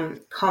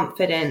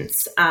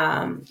confidence,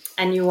 and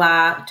you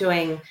are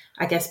doing,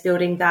 I guess,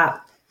 building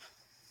that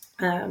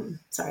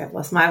sorry, I've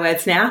lost my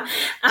words now.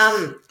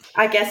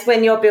 I guess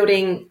when you're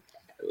building,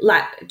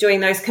 like doing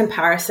those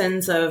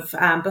comparisons of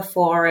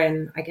before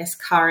and I guess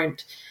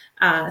current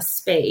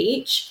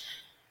speech,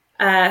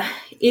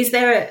 is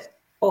there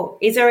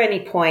any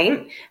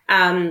point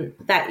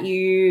that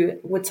you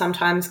would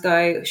sometimes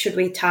go, should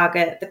we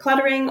target the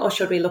cluttering or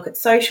should we look at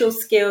social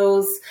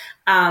skills?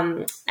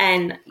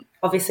 And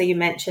obviously you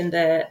mentioned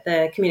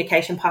the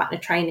communication partner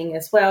training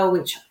as well,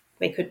 which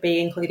we could be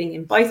including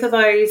in both of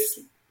those,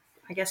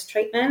 I guess,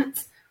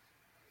 treatments.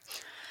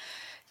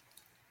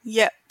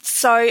 Yeah.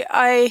 So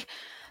I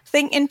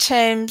think in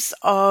terms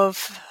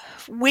of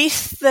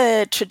with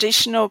the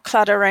traditional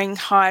cluttering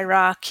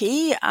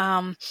hierarchy,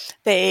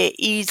 there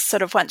is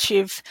sort of, once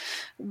you've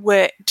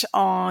worked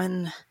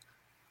on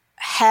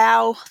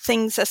how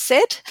things are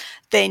said,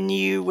 then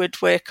you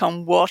would work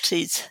on what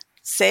is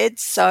said.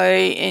 So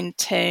in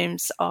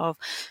terms of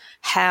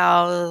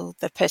how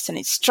the person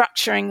is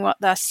structuring what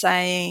they're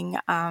saying,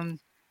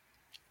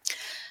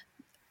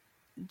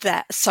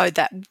 that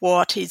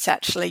what is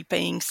actually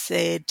being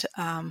said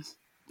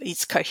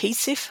is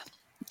cohesive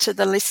to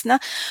the listener.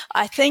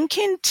 I think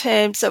in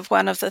terms of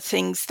one of the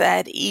things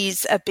that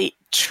is a bit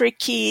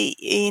tricky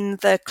in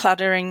the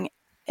cluttering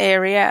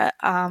area,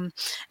 and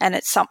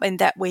it's something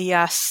that we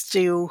are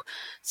still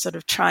sort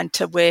of trying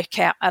to work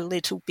out a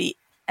little bit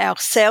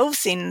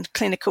ourselves in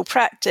clinical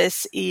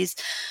practice, is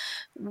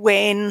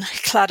when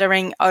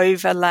cluttering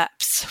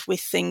overlaps with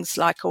things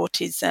like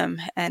autism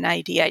and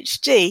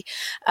ADHD,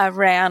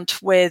 around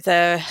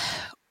whether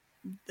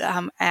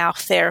our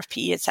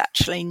therapy is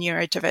actually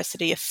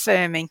neurodiversity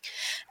affirming.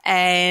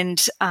 And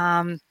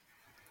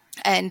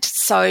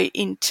so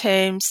in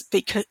terms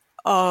because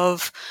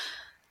of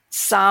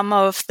some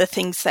of the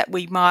things that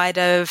we might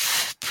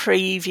have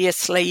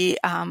previously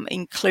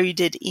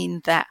included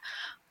in that,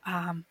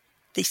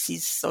 this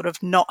is sort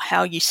of not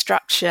how you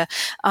structure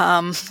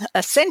a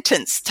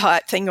sentence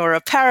type thing or a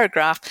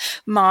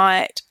paragraph,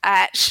 might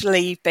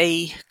actually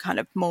be kind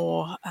of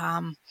more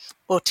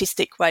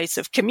autistic ways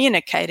of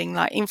communicating,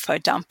 like info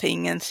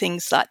dumping and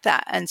things like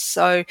that. And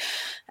so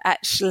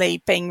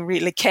actually being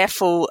really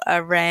careful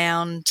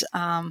around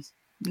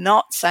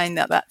not saying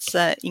that that's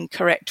an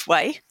incorrect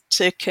way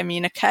to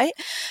communicate.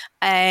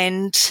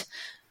 And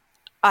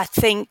I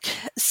think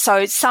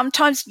so.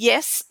 Sometimes,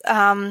 yes,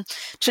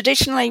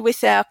 traditionally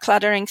with our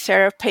cluttering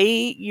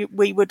therapy,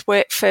 we would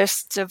work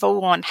first of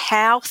all on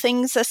how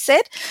things are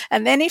said.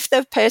 And then if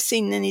the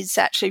person is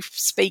actually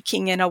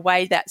speaking in a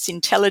way that's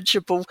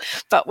intelligible,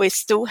 but we're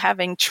still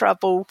having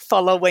trouble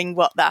following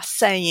what they're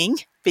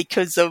saying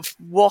because of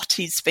what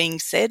is being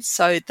said,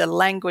 so the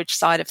language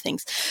side of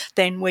things,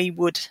 then we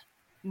would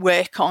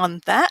work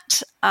on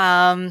that.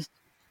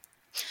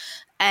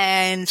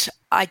 And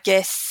I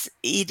guess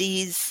it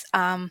is,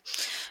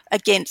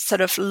 again,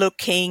 sort of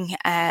looking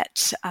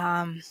at,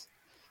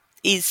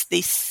 is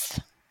this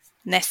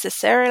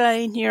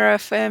necessarily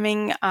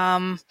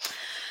neuroaffirming?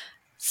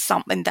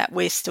 Something that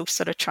we're still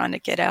sort of trying to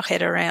get our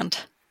head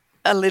around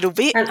a little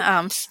bit.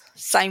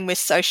 Same with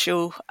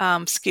social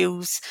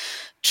skills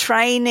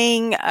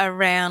training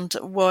around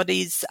what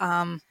is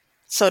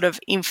sort of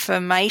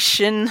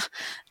information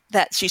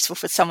that's useful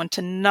for someone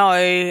to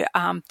know,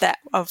 that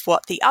of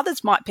what the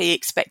others might be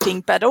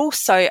expecting, but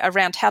also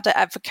around how to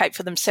advocate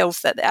for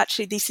themselves that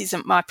actually this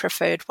isn't my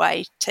preferred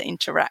way to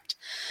interact.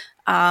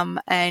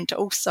 And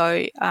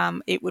also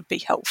it would be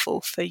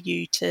helpful for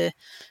you to,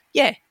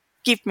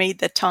 give me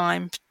the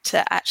time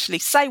to actually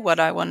say what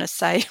I want to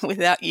say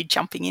without you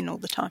jumping in all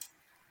the time.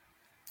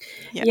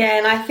 Yeah,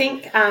 and I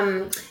think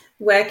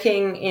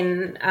working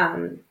in,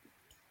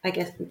 I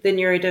guess, the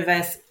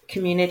neurodiverse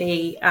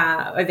community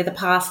over the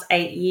past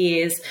 8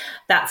 years,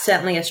 that's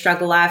certainly a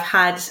struggle I've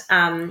had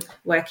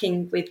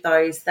working with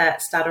those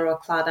that stutter or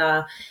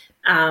clutter,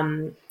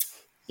 and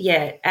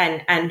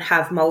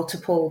have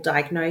multiple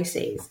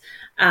diagnoses,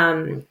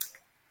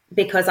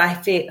 because I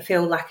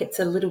feel like it's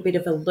a little bit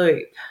of a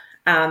loop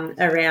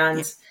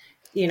around,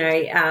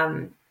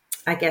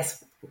 I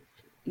guess,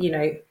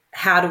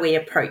 how do we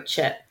approach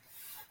it?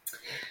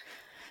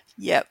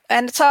 Yep.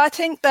 And so I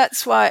think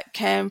that's why it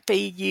can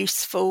be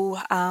useful,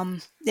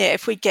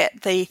 if we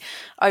get the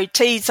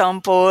OTs on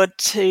board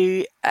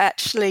to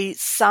actually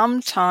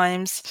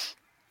sometimes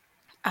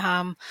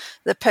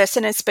the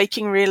person is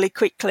speaking really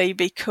quickly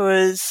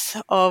because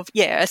of,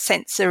 a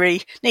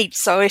sensory need.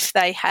 So if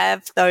they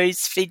have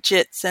those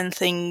fidgets and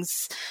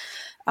things,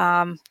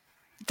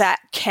 that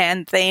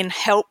can then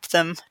help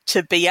them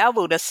to be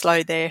able to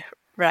slow their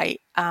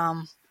rate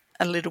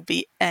a little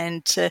bit,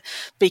 and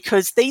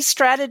because these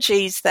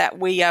strategies that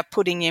we are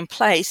putting in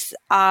place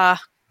are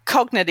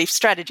cognitive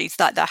strategies,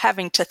 like they're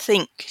having to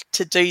think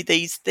to do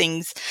these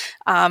things,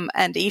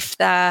 and if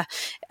they're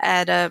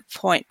at a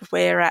point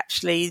where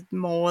actually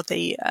more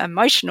the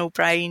emotional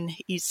brain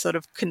is sort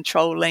of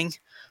controlling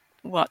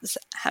what's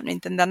happening,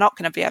 then they're not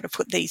going to be able to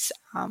put these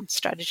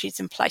strategies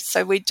in place.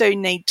 So we do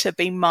need to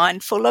be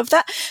mindful of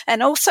that,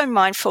 and also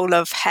mindful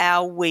of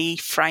how we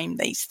frame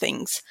these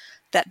things,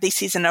 that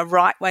this isn't a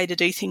right way to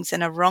do things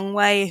and a wrong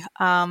way,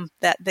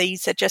 that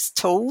these are just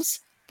tools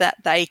that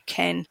they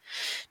can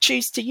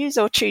choose to use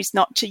or choose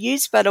not to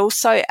use, but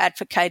also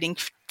advocating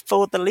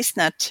for the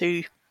listener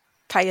to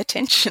pay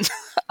attention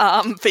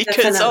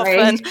because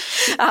Definitely.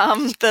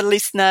 often the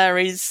listener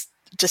is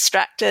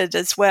distracted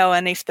as well,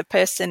 and if the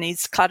person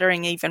is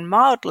cluttering even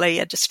mildly,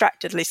 a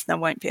distracted listener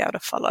won't be able to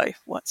follow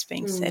what's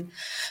being said.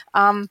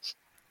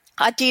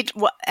 I did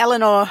what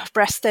Eleanor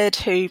Brasted,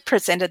 who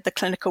presented the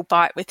clinical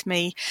bite with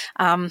me,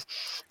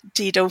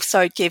 did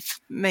also give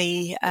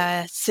me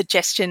a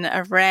suggestion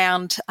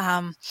around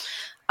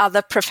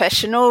other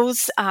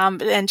professionals,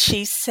 and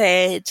she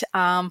said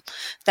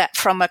that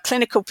from a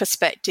clinical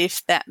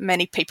perspective, that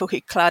many people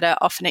who clutter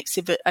often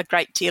exhibit a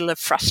great deal of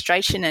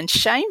frustration and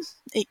shame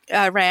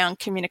around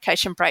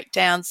communication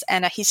breakdowns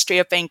and a history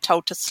of being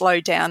told to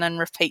slow down and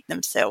repeat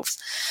themselves.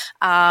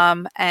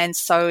 And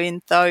so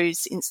in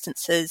those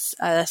instances,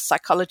 a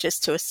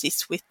psychologist to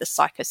assist with the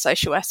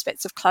psychosocial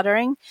aspects of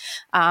cluttering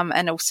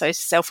and also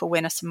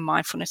self-awareness and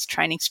mindfulness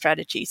training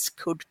strategies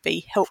could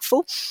be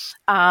helpful.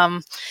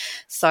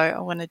 So I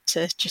wanted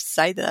to just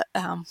say that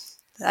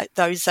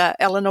those are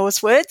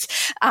Eleanor's words.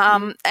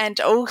 And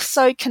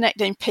also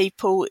connecting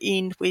people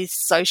in with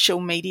social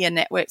media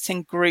networks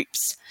and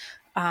groups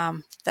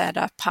that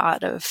are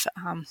part of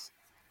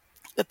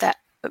that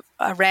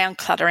around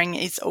cluttering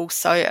is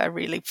also a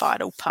really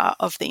vital part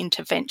of the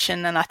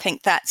intervention. And I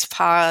think that's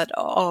part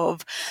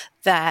of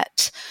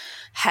that,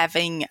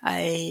 having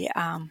a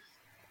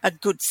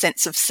good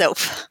sense of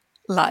self,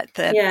 like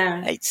that.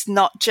 Yeah. It's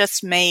not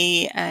just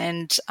me,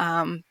 and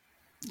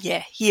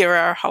here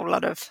are a whole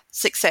lot of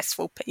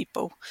successful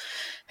people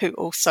who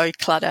also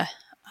clutter.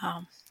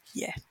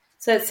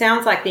 So it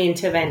sounds like the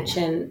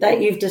intervention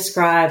that you've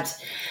described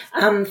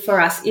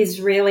for us is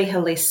really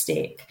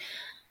holistic.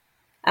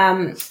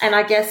 And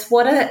I guess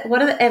what are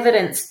the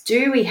evidence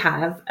do we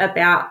have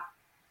about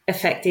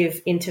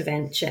effective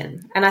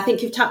intervention? And I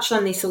think you've touched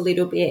on this a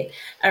little bit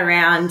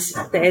around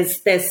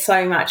there's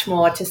so much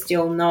more to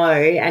still know,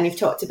 and you've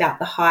talked about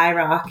the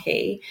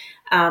hierarchy.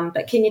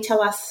 But can you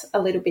tell us a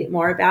little bit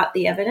more about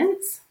the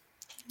evidence?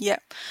 Yeah.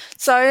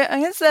 So I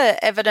guess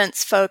the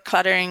evidence for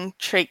cluttering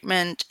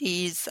treatment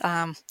is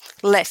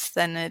less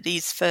than it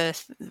is for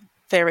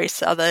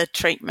various other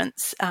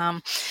treatments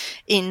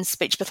in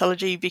speech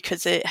pathology,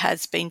 because it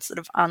has been sort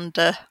of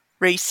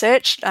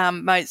under-researched.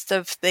 Most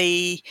of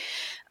the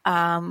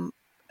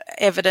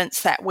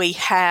evidence that we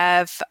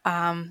have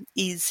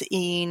is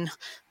in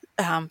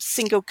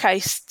single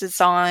case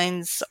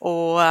designs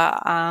or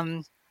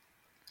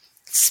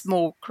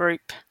small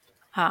group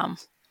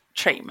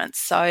treatments.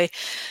 So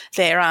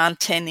there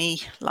aren't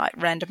any like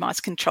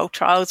randomized control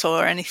trials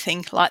or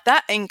anything like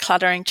that in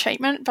cluttering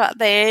treatment, but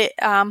there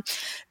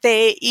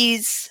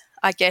is,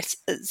 I guess,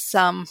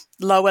 some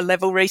lower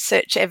level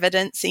research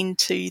evidence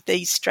into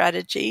these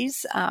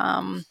strategies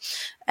and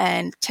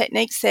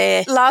techniques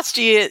there. Last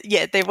year,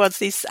 there was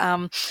this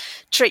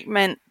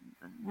treatment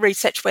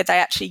research where they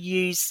actually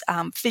used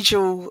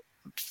visual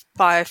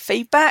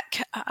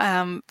biofeedback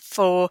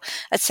for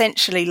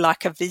essentially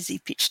like a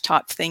VisiPitch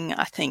type thing,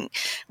 I think,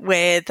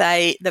 where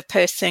the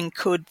person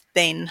could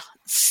then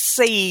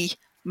see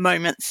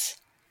moments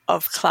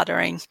of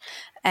cluttering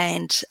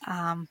and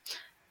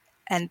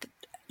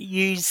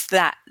use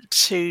that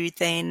to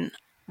then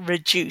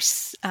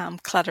reduce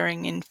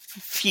cluttering in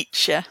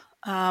future.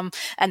 And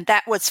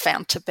that was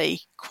found to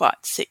be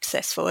quite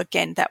successful.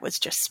 Again, that was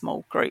just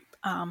small group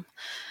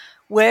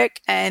work.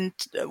 And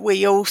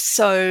we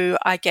also,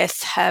 I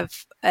guess,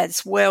 have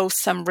as well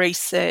some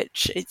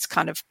research. It's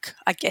kind of,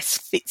 I guess,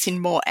 fits in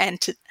more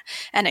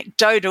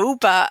anecdotal,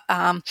 but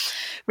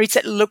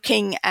research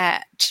looking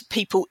at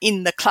people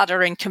in the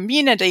cluttering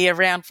community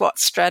around what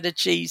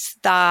strategies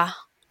they're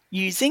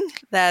using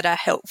that are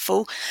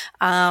helpful.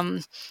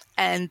 And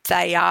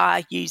they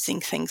are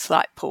using things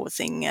like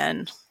pausing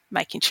and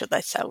making sure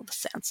they say all the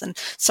sounds. And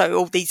so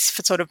all these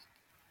sort of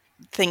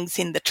things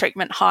in the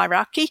treatment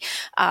hierarchy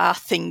are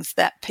things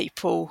that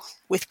people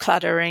with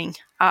cluttering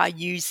are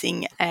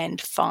using and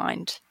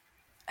find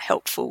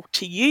helpful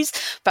to use.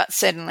 But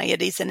certainly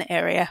it is an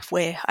area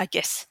where I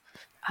guess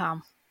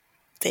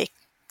there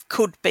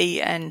could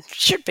be and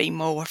should be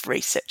more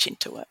research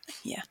into it.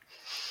 Yeah.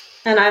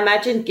 And I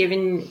imagine,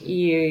 given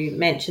you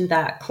mentioned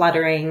that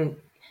cluttering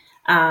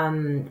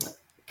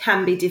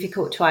can be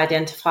difficult to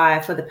identify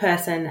for the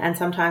person and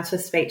sometimes for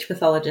speech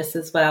pathologists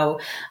as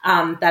well,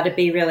 that'd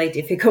be really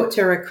difficult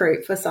to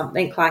recruit for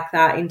something like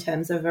that in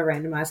terms of a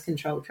randomized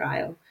control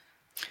trial.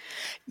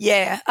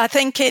 Yeah, I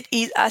think it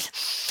is.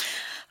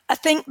 I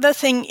think the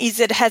thing is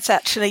it has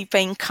actually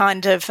been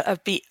kind of a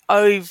bit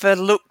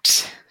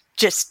overlooked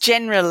just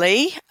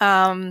generally.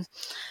 There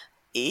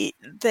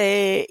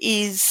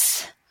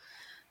is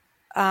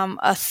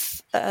a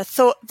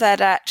thought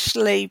that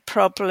actually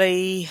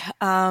probably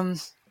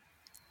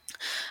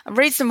a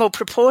reasonable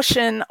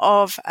proportion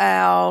of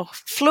our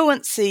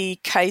fluency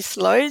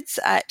caseloads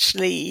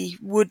actually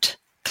would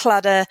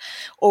clutter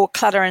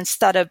and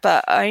stutter,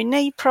 but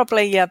only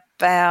probably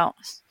about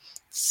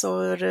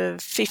sort of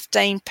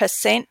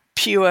 15%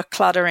 pure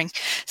cluttering.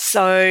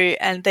 So,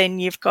 and then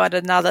you've got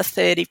another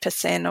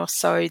 30% or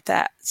so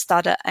that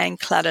stutter and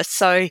clutter.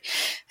 So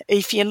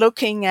if you're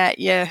looking at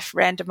your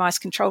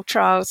randomized control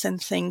trials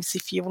and things,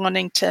 if you're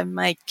wanting to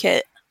make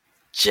it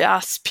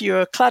just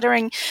pure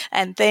cluttering,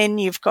 and then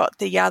you've got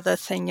the other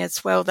thing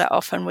as well that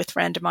often with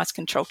randomized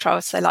control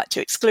trials, they like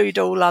to exclude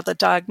all other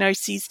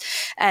diagnoses.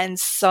 And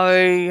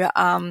so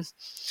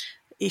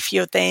if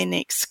you're then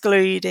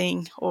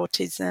excluding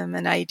autism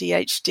and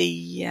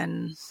ADHD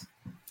and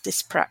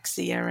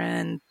dyspraxia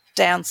and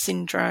Down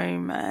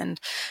syndrome and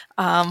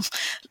I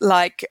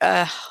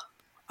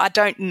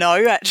don't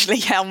know actually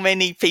how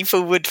many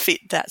people would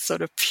fit that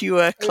sort of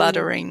pure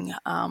cluttering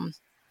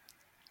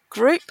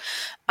group.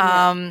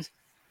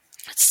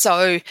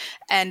 So,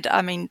 and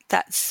I mean,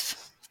 that's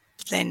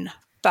then,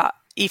 but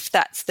if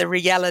that's the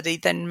reality,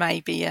 then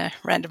maybe a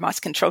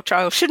randomized control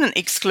trial shouldn't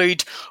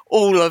exclude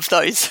all of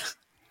those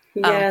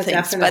things.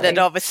 Definitely. But it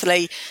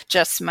obviously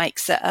just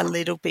makes it a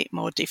little bit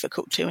more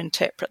difficult to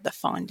interpret the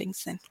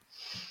findings then.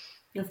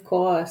 Of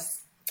course.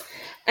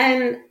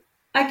 And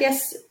I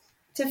guess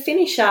to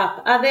finish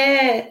up, are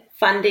there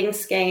funding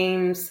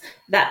schemes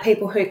that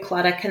people who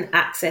clutter can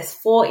access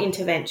for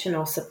intervention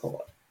or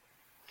support?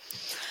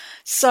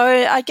 So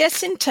I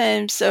guess in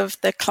terms of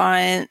the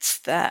clients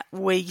that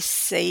we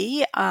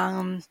see,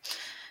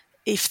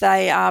 if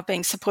they are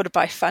being supported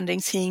by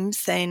funding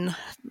schemes, then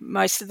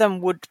most of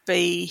them would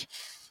be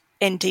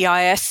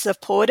NDIS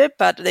supported,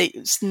 but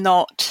it's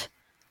not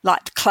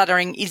like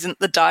cluttering isn't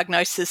the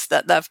diagnosis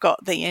that they've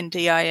got the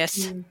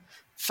NDIS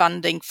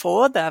funding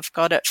for. They've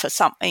got it for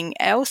something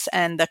else,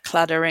 and the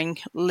cluttering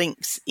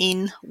links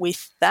in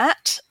with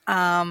that.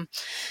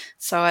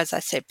 So as I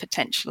said,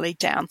 potentially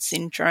Down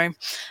syndrome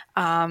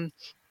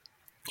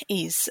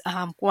is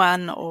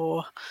one,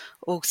 or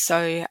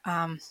also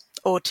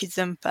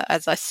autism, but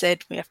as I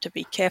said, we have to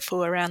be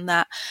careful around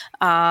that.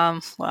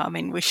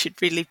 We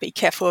should really be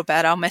careful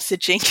about our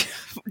messaging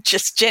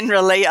just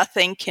generally, I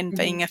think, in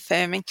being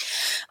affirming.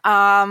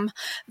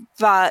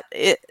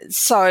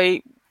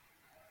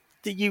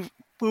 You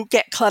will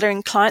get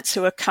cluttering clients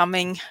who are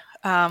coming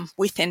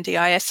with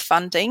NDIS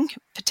funding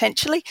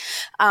potentially,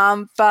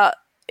 but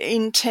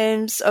in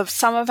terms of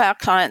some of our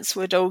clients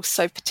would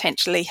also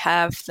potentially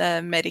have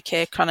the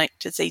Medicare chronic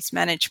disease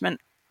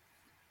management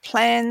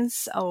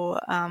plans,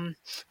 or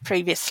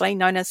previously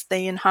known as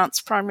the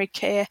enhanced primary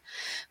care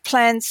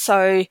plans.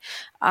 So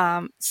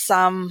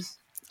some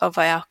of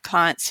our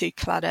clients who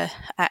clutter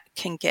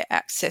can get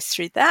access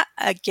through that.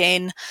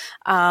 Again,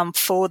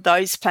 for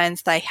those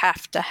plans, they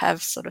have to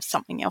have sort of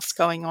something else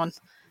going on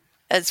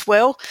as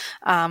well,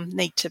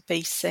 need to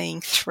be seeing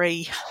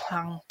 3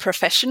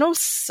 professionals.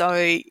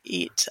 So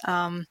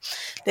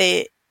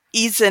there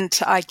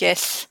isn't, I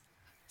guess,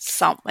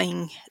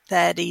 something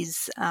that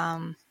is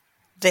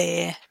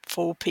there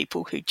for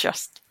people who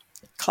just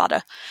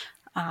clutter.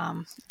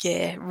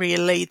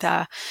 Really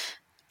they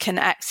can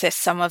access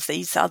some of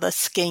these other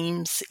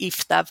schemes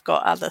if they've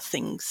got other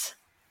things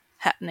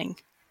happening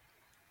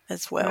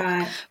as well.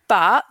 Right.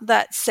 But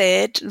that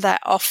said,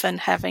 that often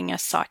having a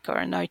psych or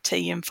an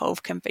OT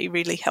involved can be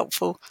really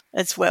helpful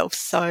as well.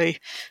 So,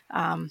 your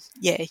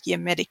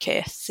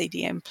Medicare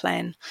CDM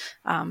plan,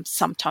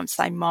 sometimes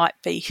they might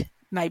be,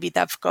 maybe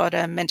they've got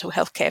a mental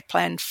health care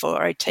plan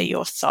for OT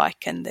or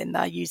psych, and then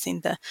they're using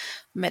the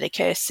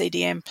Medicare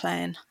CDM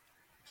plan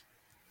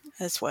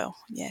as well.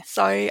 Yeah.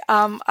 So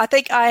I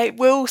think I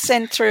will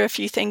send through a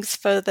few things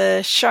for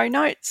the show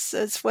notes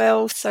as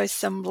well. So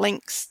some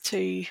links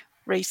to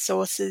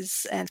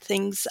resources and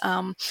things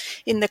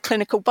in the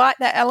clinical bite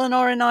that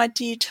Eleanor and I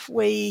did.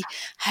 We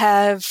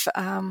have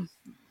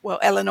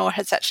Eleanor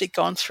has actually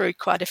gone through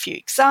quite a few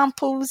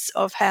examples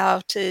of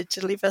how to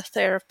deliver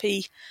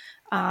therapy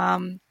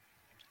and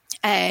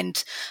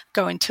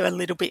go into a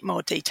little bit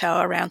more detail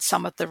around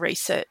some of the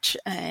research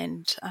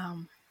and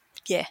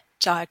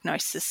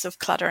diagnosis of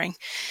cluttering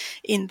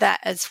in that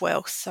as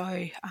well.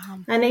 So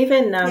and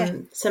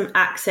even some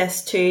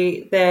access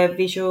to the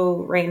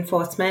visual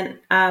reinforcement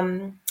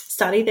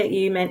study that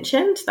you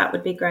mentioned, that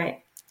would be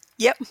great.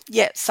 Yep.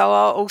 So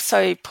I'll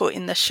also put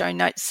in the show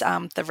notes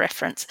the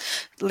reference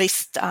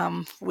list,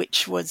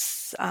 which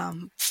was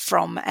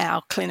from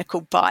our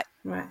clinical bite.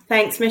 Right.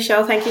 Thanks,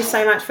 Michelle. Thank you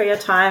so much for your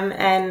time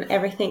and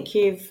everything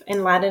you've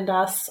enlightened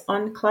us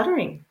on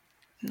cluttering.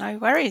 No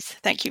worries.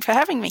 Thank you for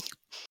having me.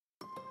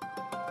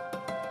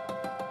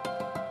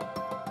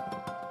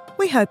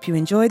 We hope you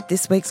enjoyed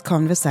this week's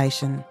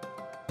conversation.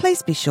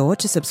 Please be sure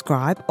to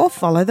subscribe or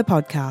follow the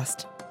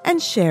podcast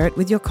and share it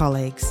with your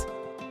colleagues.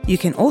 You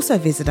can also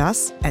visit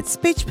us at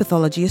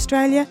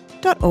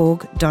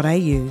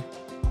speechpathologyaustralia.org.au.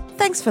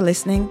 Thanks for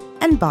listening,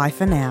 and bye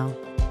for now.